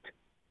planet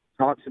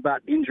talks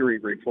about injury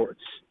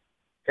reports?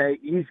 Okay,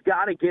 he's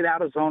got to get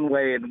out his own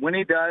way, and when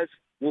he does,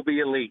 we'll be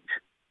elite.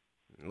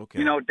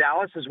 Okay.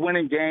 Dallas is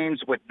winning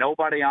games with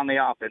nobody on the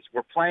offense.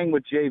 We're playing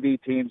with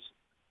JV teams,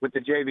 with the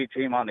JV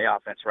team on the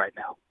offense right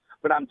now.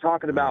 But I'm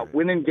talking about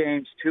winning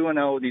games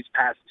 2-0 these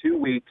past 2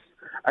 weeks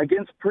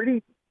against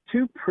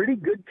two pretty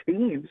good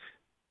teams.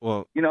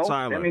 Well,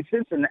 Tyler, I mean,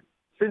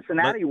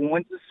 Cincinnati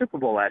went to the Super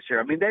Bowl last year.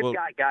 I mean, they've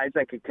got guys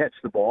that can catch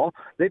the ball.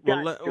 They've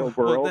got Joe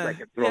Burrow that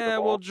can throw the ball. Yeah,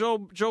 well,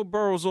 Joe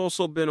Burrow's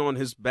also been on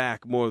his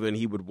back more than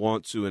he would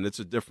want to, and it's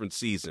a different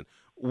season.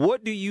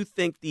 what do you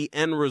think the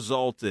end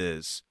result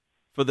is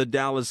for the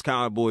Dallas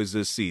Cowboys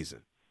this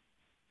season?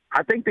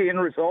 I think the end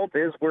result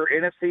is we're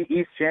NFC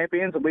East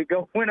champions and we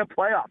go win a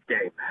playoff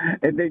game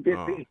and they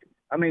get beat.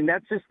 I mean,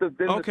 that's just been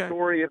the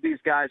story of these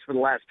guys for the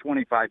last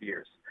 25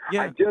 years.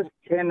 Yeah. I just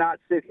cannot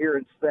sit here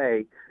and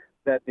say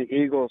that the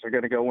Eagles are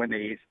going to go win the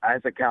East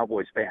as a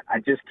Cowboys fan.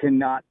 I just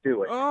cannot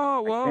do it.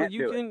 Oh, well,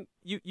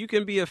 you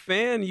can be a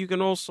fan. You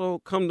can also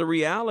come to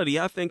reality.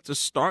 I think to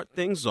start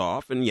things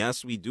off, and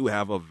yes, we do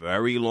have a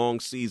very long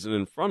season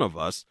in front of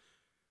us.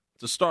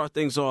 To start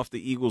things off,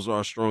 the Eagles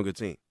are a stronger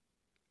team.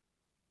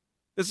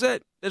 That's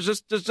it.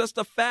 There's just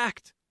a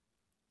fact.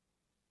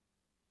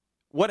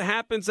 What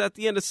happens at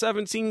the end of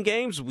 17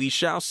 games, we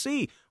shall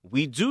see.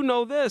 We do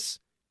know this.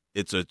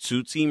 It's a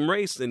two-team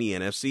race in the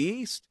NFC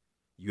East.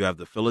 You have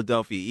the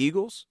Philadelphia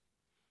Eagles,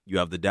 you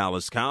have the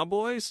Dallas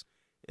Cowboys,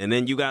 and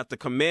then you got the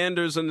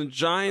Commanders and the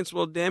Giants.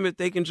 Well, damn it,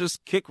 they can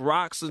just kick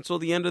rocks until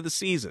the end of the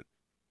season.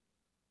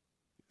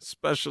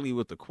 Especially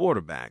with the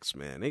quarterbacks,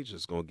 man. They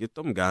just going to get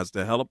them guys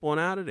the hell up on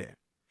out of there.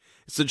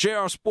 It's the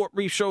JR Sport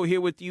Brief Show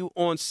here with you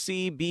on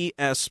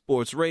CBS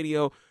Sports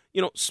Radio.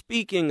 You know,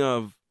 speaking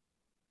of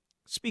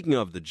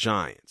the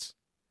Giants,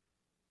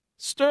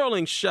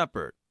 Sterling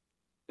Shepard,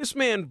 this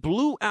man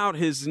blew out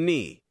his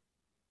knee,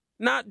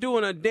 not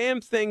doing a damn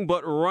thing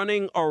but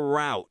running a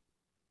route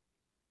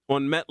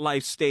on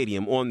MetLife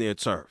Stadium on their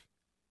turf.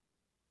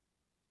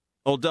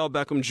 Odell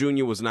Beckham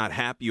Jr. was not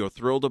happy or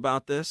thrilled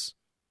about this.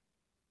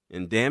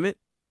 And damn it,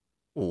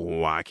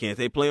 why can't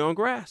they play on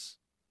grass?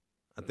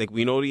 I think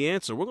we know the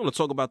answer. We're going to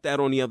talk about that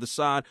on the other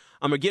side.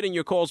 I'm going to get in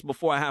your calls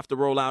before I have to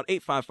roll out.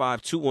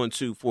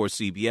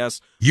 855-212-4CBS.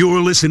 You're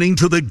listening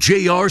to the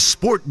JR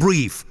Sport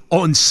Brief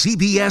on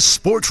CBS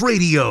Sports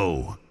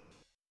Radio.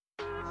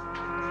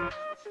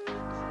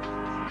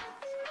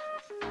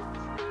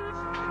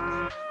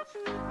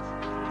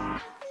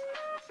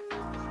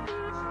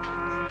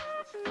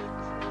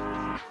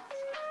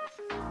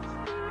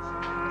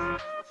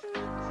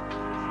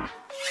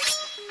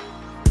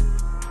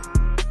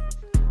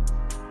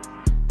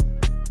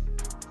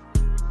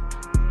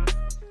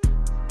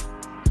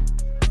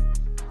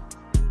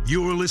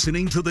 You're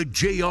listening to the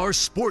JR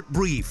Sport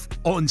Brief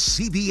on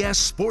CBS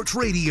Sports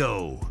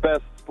Radio.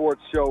 Best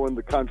sports show in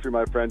the country,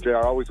 my friend JR.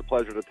 Always a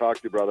pleasure to talk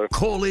to you, brother.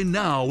 Call in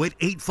now at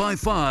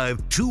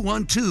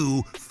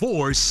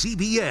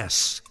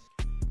 855-212-4CBS.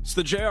 It's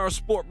the JR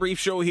Sport Brief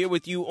Show here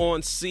with you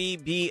on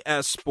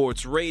CBS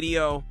Sports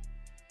Radio.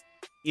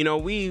 You know,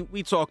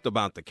 we talked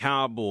about the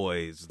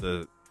Cowboys,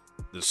 the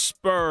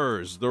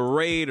Spurs, the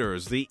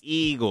Raiders, the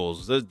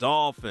Eagles, the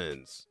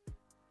Dolphins,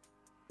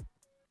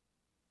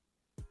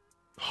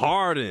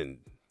 Harden,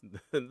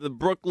 the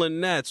Brooklyn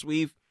Nets.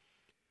 We've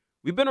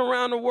been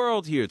around the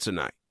world here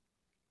tonight.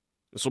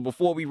 So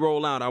before we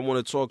roll out, I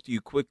want to talk to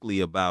you quickly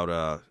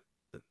about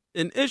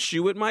an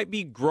issue. It might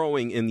be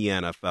growing in the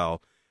NFL,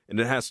 and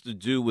it has to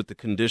do with the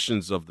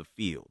conditions of the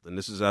field. And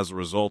this is as a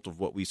result of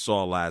what we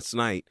saw last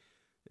night.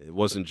 It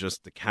wasn't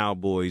just the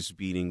Cowboys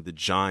beating the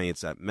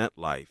Giants at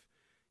MetLife.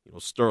 You know,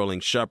 Sterling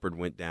Shepard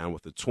went down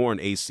with a torn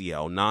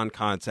ACL,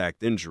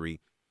 non-contact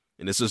injury.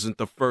 And this isn't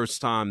the first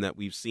time that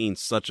we've seen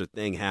such a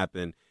thing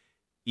happen,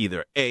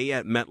 either A,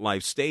 at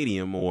MetLife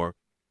Stadium, or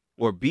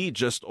B,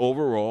 just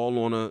overall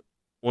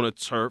on a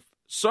turf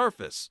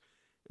surface.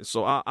 And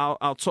so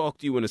I'll talk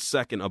to you in a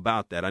second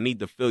about that. I need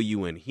to fill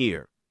you in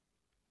here.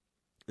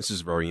 This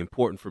is very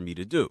important for me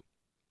to do.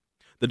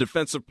 The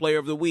Defensive Player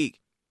of the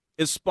Week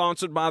is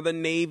sponsored by the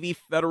Navy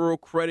Federal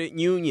Credit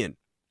Union,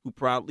 who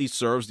proudly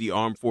serves the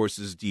Armed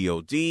Forces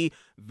DoD,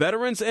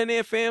 veterans, and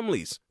their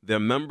families. Their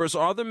members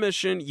are the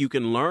mission. You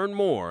can learn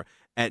more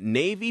at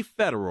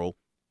NavyFederal.org.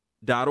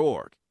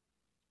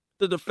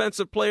 The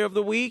Defensive Player of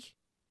the Week?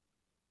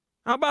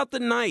 How about the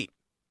night?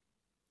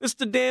 It's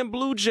the damn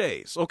Blue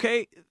Jays,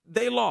 okay?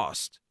 They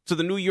lost to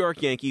the New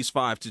York Yankees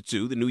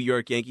 5-2. The New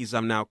York Yankees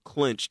have now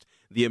clinched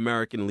the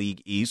American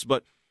League East.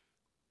 But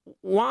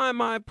why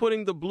am I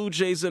putting the Blue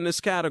Jays in this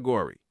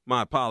category?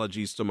 My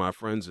apologies to my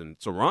friends in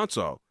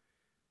Toronto.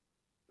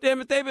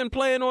 Damn it, they've been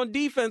playing on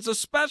defense,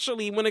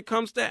 especially when it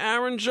comes to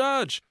Aaron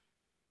Judge.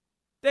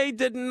 They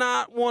did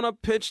not want to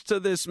pitch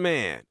to this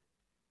man.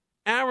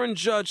 Aaron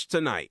Judge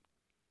tonight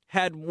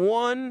had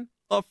one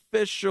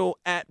official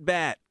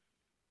at-bat.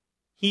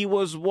 He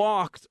was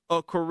walked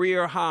a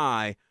career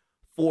high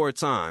 4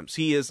 times.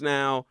 He is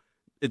now,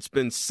 it's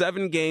been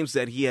 7 games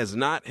that he has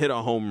not hit a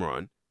home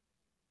run.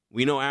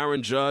 We know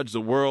Aaron Judge, the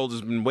world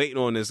has been waiting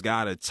on this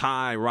guy to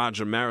tie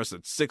Roger Maris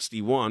at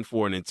 61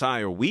 for an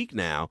entire week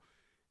now.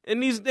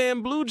 And these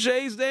damn Blue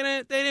Jays,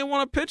 they didn't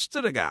want to pitch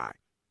to the guy.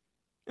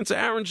 And to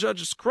Aaron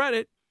Judge's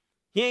credit,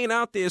 he ain't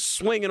out there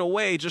swinging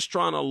away just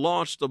trying to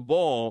launch the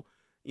ball,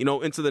 you know,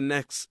 into the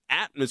next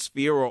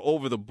atmosphere or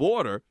over the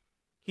border.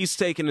 He's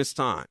taking his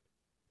time.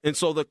 And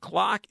so the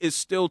clock is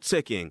still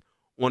ticking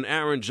on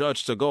Aaron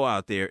Judge to go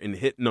out there and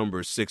hit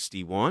number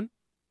 61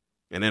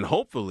 and then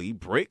hopefully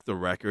break the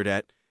record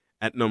at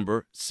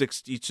number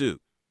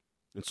 62.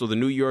 And so the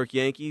New York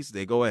Yankees,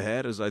 they go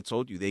ahead, as I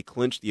told you, they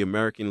clinched the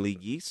American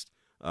League East.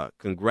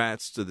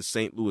 Congrats to the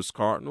St. Louis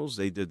Cardinals.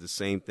 They did the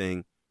same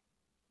thing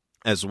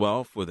as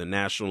well for the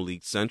National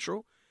League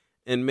Central.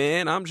 And,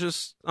 man,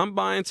 I'm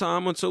buying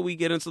time until we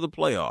get into the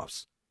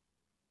playoffs.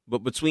 But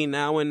between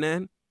now and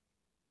then,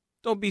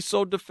 don't be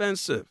so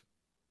defensive.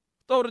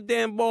 Throw the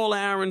damn ball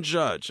at Aaron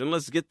Judge, and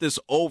let's get this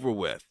over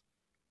with.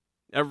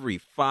 Every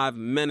 5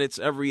 minutes,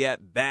 every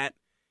at-bat,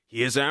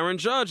 here's Aaron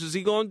Judge. Is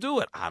he going to do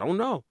it? I don't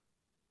know.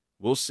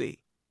 We'll see.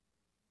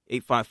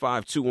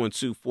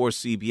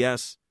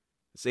 855-212-4CBS.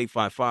 It's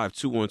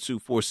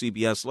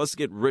 855-212-4CBS. Let's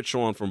get Rich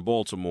on from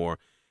Baltimore,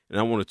 and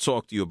I want to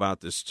talk to you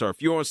about this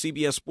turf. You're on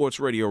CBS Sports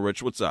Radio,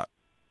 Rich. What's up?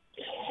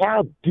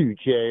 How do,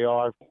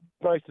 JR?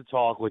 Nice to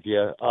talk with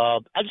you. I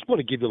just want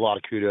to give you a lot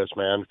of kudos,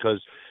 man,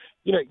 because,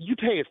 you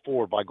pay it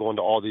forward by going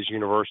to all these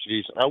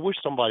universities. I wish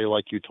somebody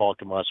like you talked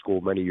to my school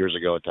many years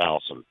ago at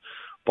Towson.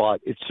 But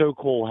it's so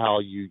cool how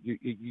you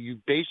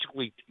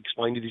basically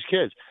explain to these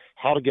kids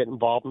how to get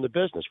involved in the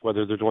business,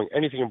 whether they're doing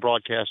anything in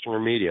broadcasting or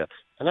media.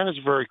 And that is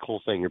a very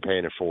cool thing. You're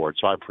paying it forward,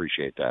 so I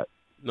appreciate that.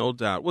 No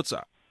doubt. What's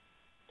up?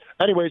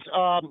 Anyways,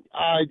 I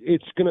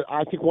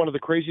think one of the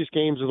craziest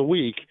games of the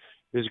week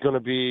is going to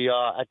be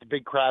at the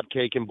Big Crab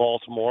Cake in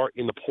Baltimore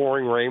in the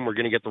pouring rain. We're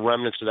going to get the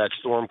remnants of that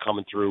storm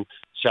coming through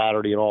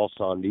Saturday and all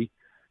Sunday.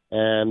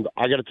 And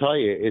I got to tell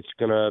you, it's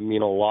going to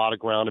mean a lot of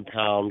ground and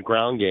pound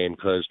ground game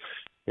because,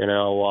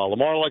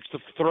 Lamar likes to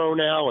throw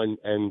now, and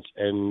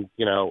we're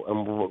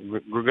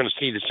going to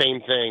see the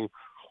same thing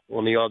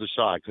on the other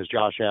side because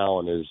Josh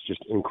Allen is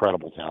just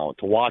incredible talent.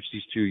 To watch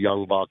these two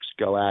young bucks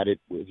go at it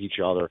with each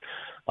other,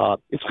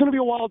 it's going to be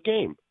a wild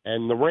game.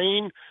 And the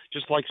rain,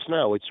 just like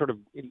snow, it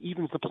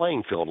evens the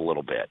playing field a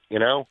little bit,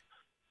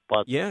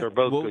 But they're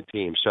both good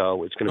teams,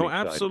 so it's going to be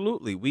exciting.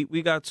 Absolutely.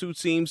 We got two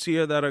teams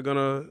here that are going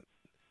to –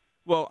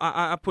 well,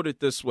 I put it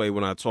this way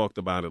when I talked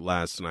about it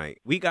last night.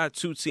 We got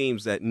two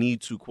teams that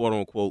need to,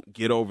 quote-unquote,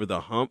 get over the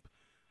hump.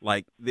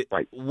 Like,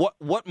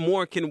 what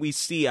more can we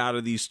see out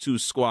of these two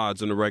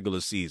squads in the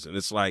regular season?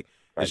 It's like,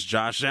 is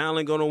Josh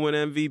Allen going to win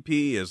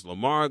MVP? Is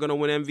Lamar going to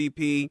win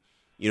MVP?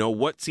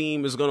 What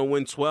team is going to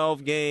win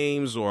 12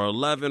 games or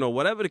 11 or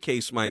whatever the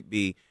case might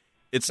be?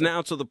 It's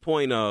now to the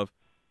point of,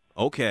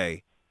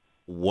 okay,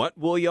 what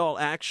will y'all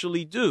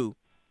actually do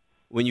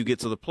when you get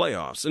to the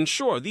playoffs? And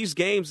sure, these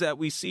games that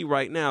we see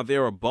right now,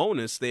 they're a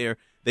bonus. They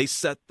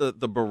set the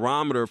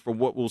barometer for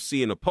what we'll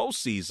see in the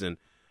postseason.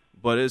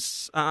 But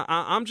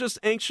I'm just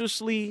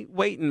anxiously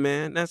waiting,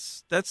 man.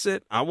 That's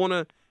it. I want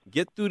to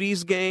get through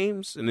these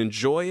games and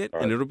enjoy it,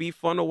 and it'll be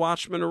fun to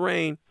watch them in the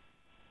rain.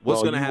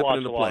 What's going to happen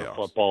in the playoffs? Watch a lot of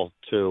football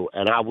too,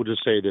 and I will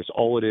just say this: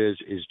 all it is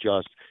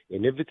just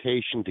an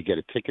invitation to get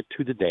a ticket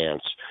to the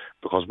dance.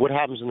 Because what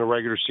happens in the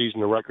regular season,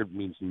 the record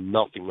means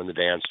nothing when the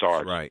dance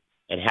starts. Right.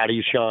 And how do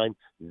you shine?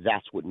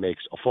 That's what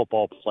makes a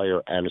football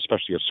player and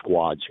especially a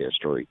squad's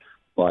history.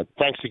 But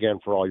thanks again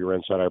for all your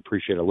insight. I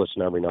appreciate it.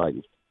 Listen every night.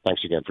 And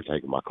thanks again for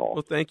taking my call.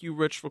 Well, thank you,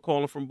 Rich, for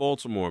calling from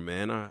Baltimore,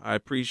 man. I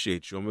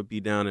appreciate you. I'm going to be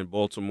down in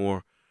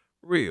Baltimore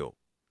real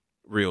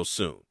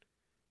soon.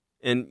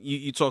 And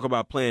you talk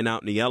about playing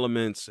out in the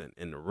elements and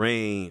in the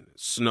rain,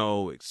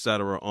 snow,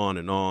 etc., on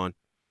and on.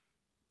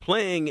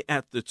 Playing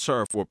at the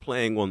turf or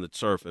playing on the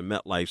turf in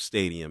MetLife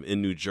Stadium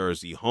in New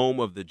Jersey, home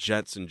of the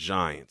Jets and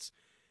Giants,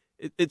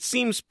 it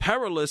seems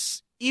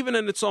perilous even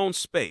in its own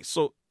space.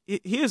 So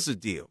here's the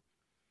deal.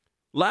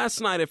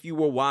 Last night, if you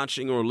were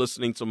watching or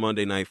listening to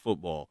Monday Night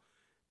Football,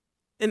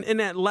 in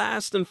that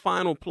last and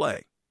final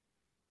play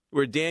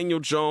where Daniel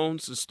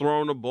Jones is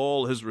throwing the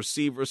ball, his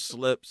receiver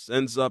slips,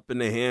 ends up in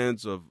the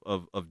hands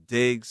of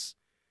Diggs,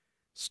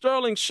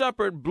 Sterling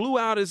Shepard blew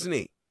out his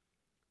knee.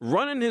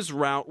 Running his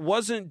route,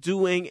 wasn't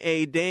doing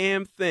a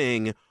damn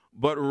thing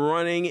but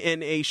running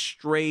in a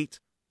straight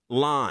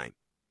line.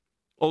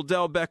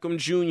 Odell Beckham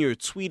Jr.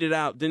 tweeted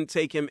out, didn't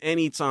take him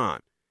any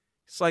time.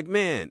 It's like,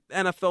 man,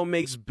 NFL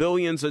makes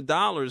billions of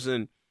dollars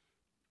and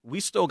we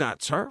still got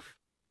turf.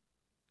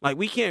 Like,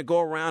 we can't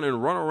go around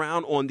and run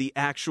around on the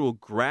actual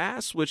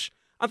grass, which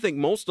I think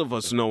most of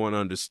us know and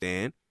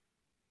understand.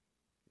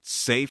 It's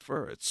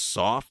safer, it's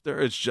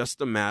softer, it's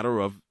just a matter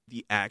of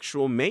the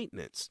actual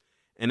maintenance.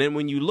 And then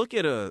when you look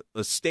at a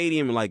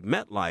stadium like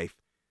MetLife,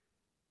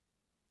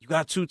 you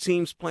got two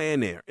teams playing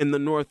there in the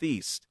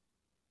Northeast.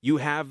 You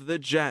have the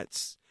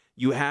Jets.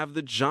 You have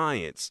the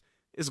Giants.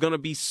 There's going to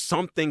be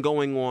something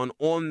going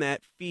on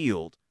that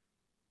field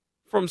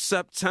from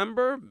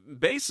September,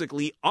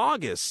 basically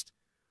August,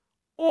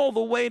 all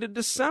the way to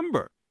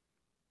December.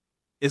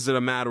 Is it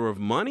a matter of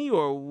money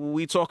or are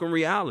we talking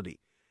reality?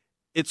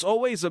 It's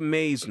always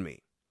amazed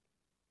me.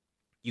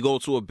 You go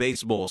to a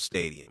baseball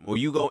stadium or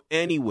you go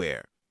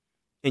anywhere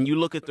and you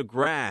look at the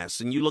grass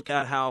and you look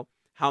at how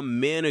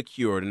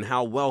manicured and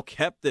how well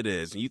kept it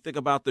is. And you think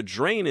about the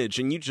drainage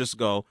and you just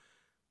go,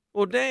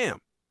 well,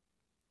 damn,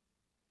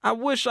 I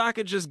wish I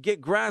could just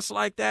get grass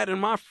like that in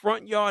my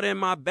front yard and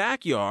my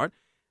backyard,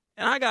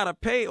 and I got to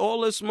pay all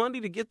this money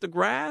to get the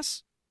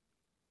grass?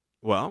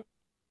 Well,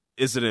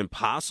 is it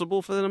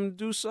impossible for them to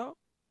do so?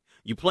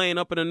 You playing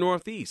up in the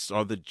Northeast.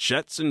 Are the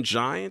Jets and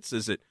Giants,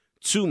 is it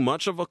too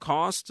much of a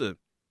cost to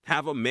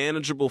have a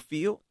manageable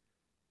field?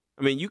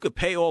 I mean, you could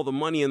pay all the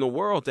money in the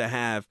world to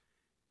have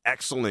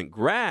excellent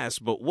grass,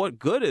 but what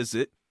good is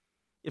it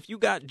if you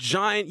got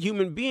giant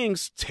human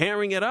beings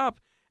tearing it up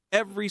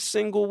every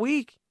single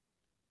week?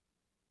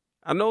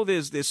 I know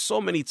there's so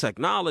many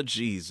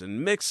technologies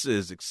and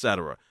mixes,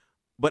 etc.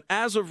 But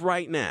as of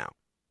right now,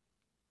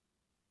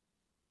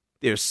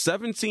 there's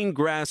 17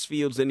 grass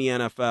fields in the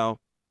NFL.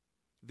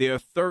 There are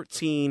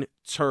 13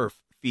 turf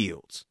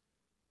fields.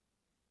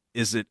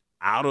 Is it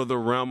out of the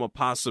realm of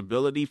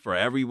possibility for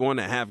everyone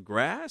to have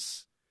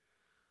grass?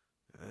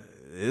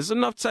 There's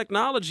enough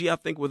technology, I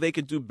think, where they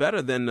could do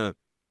better than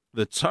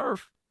the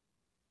turf.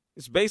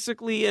 It's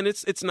basically, and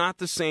it's not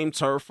the same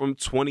turf from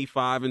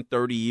 25 and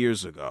 30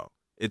 years ago.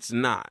 It's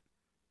not.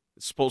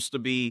 It's supposed to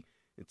be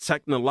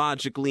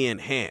technologically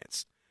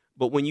enhanced.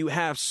 But when you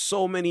have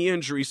so many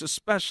injuries,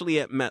 especially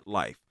at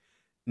MetLife,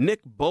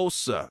 Nick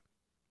Bosa,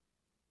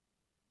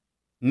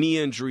 knee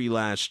injury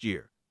last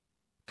year.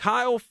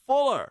 Kyle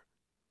Fuller.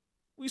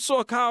 We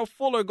saw Kyle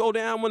Fuller go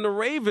down when the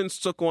Ravens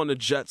took on the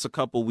Jets a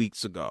couple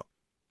weeks ago.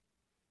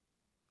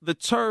 The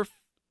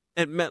turf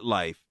at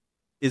MetLife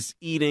is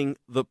eating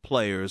the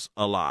players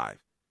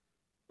alive.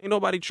 Ain't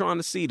nobody trying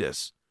to see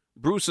this.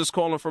 Bruce is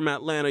calling from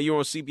Atlanta. You're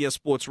on CBS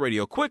Sports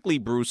Radio. Quickly,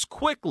 Bruce,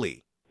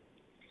 quickly.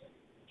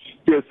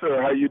 Yes,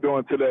 sir. How you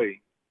doing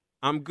today?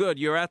 I'm good.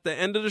 You're at the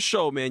end of the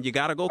show, man. You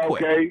got to go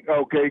quick.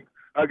 Okay.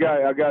 I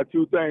got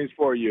two things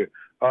for you.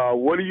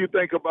 What do you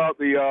think about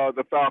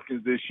the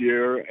Falcons this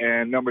year?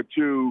 And number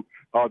two,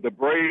 the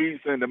Braves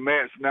and the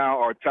Mets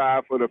now are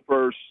tied for the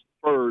first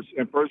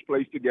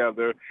place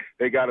together.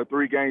 They got a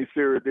 3-game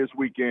series this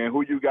weekend.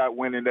 Who you got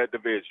winning that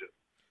division?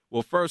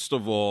 Well, first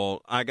of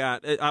all, I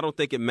don't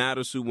think it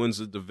matters who wins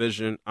the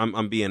division.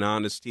 I'm being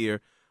honest here.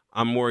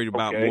 I'm worried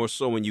about more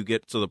so when you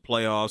get to the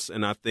playoffs,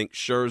 and I think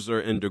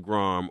Scherzer and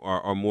DeGrom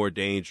are more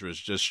dangerous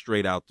just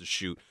straight out the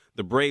chute.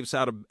 The Braves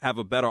have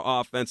a better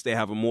offense. They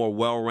have a more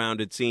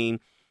well-rounded team,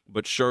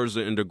 but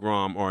Scherzer and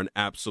DeGrom are an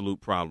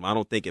absolute problem. I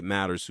don't think it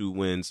matters who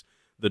wins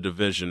the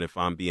division, if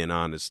I'm being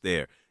honest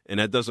there. And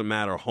that doesn't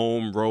matter,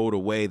 home, road,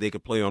 away. They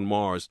could play on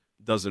Mars.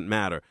 Doesn't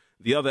matter.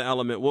 The other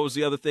element, what was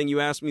the other thing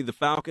you asked me, the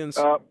Falcons?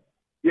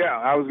 Yeah,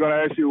 I was going to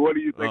ask you, what do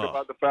you think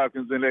about the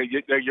Falcons and their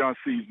young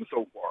season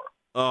so far?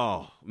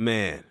 Oh,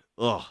 man.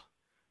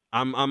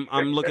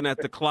 I'm looking at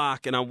the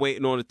clock, and I'm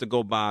waiting on it to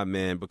go by,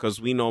 man,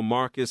 because we know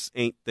Marcus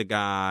ain't the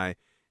guy.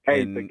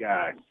 The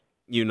guy.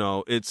 You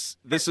know,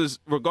 this is,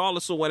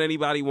 regardless of what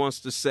anybody wants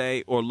to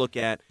say or look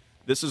at,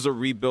 this is a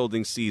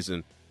rebuilding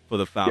season for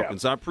the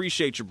Falcons. Yeah. I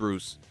appreciate you,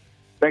 Bruce.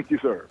 Thank you,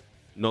 sir.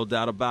 No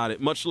doubt about it.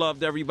 Much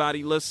love to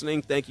everybody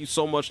listening. Thank you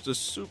so much to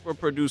super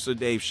producer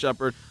Dave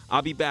Shepard.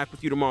 I'll be back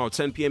with you tomorrow,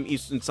 10 p.m.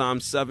 Eastern Time,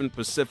 7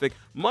 Pacific.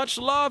 Much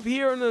love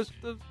here in the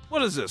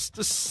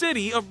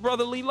city of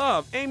brotherly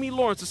love. Amy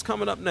Lawrence is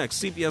coming up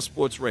next, CBS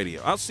Sports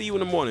Radio. I'll see you in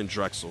the morning,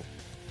 Drexel.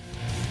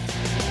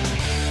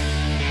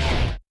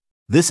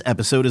 This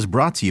episode is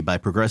brought to you by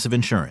Progressive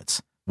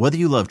Insurance. Whether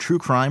you love true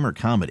crime or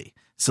comedy,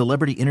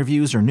 celebrity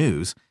interviews or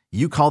news,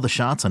 you call the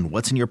shots on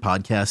what's in your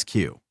podcast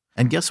queue.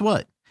 And guess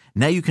what?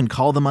 Now you can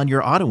call them on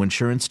your auto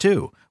insurance,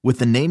 too, with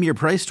the Name Your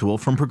Price tool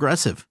from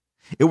Progressive.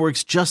 It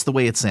works just the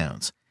way it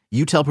sounds.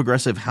 You tell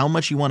Progressive how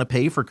much you want to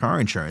pay for car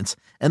insurance,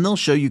 and they'll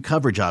show you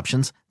coverage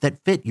options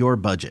that fit your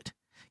budget.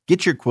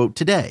 Get your quote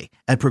today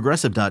at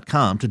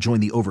Progressive.com to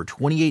join the over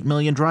 28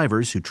 million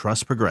drivers who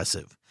trust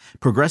Progressive.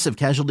 Progressive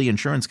Casualty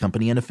Insurance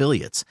Company and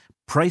Affiliates.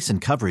 Price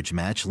and coverage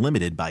match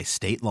limited by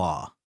state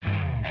law.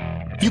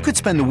 You could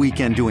spend the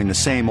weekend doing the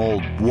same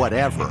old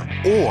whatever,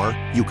 or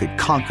you could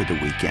conquer the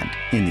weekend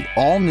in the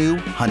all-new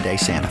Hyundai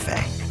Santa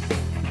Fe.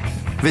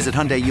 Visit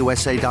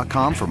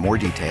HyundaiUSA.com for more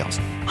details.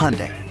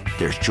 Hyundai,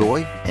 there's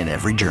joy in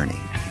every journey.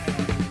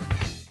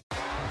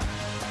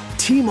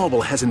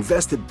 T-Mobile has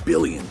invested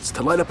billions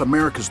to light up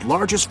America's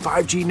largest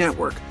 5G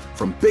network,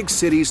 from big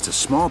cities to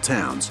small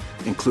towns,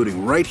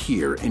 including right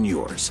here in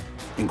yours.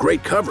 And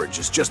great coverage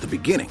is just the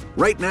beginning.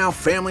 Right now,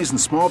 families and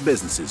small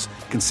businesses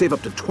can save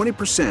up to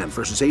 20%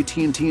 versus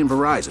AT&T and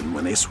Verizon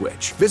when they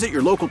switch. Visit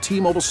your local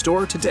T-Mobile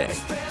store today.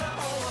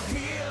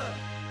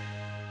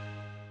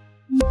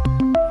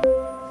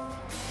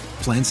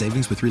 Plan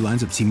savings with 3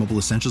 lines of T-Mobile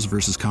Essentials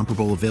versus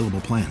comparable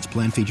available plans.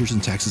 Plan features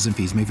and taxes and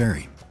fees may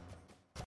vary.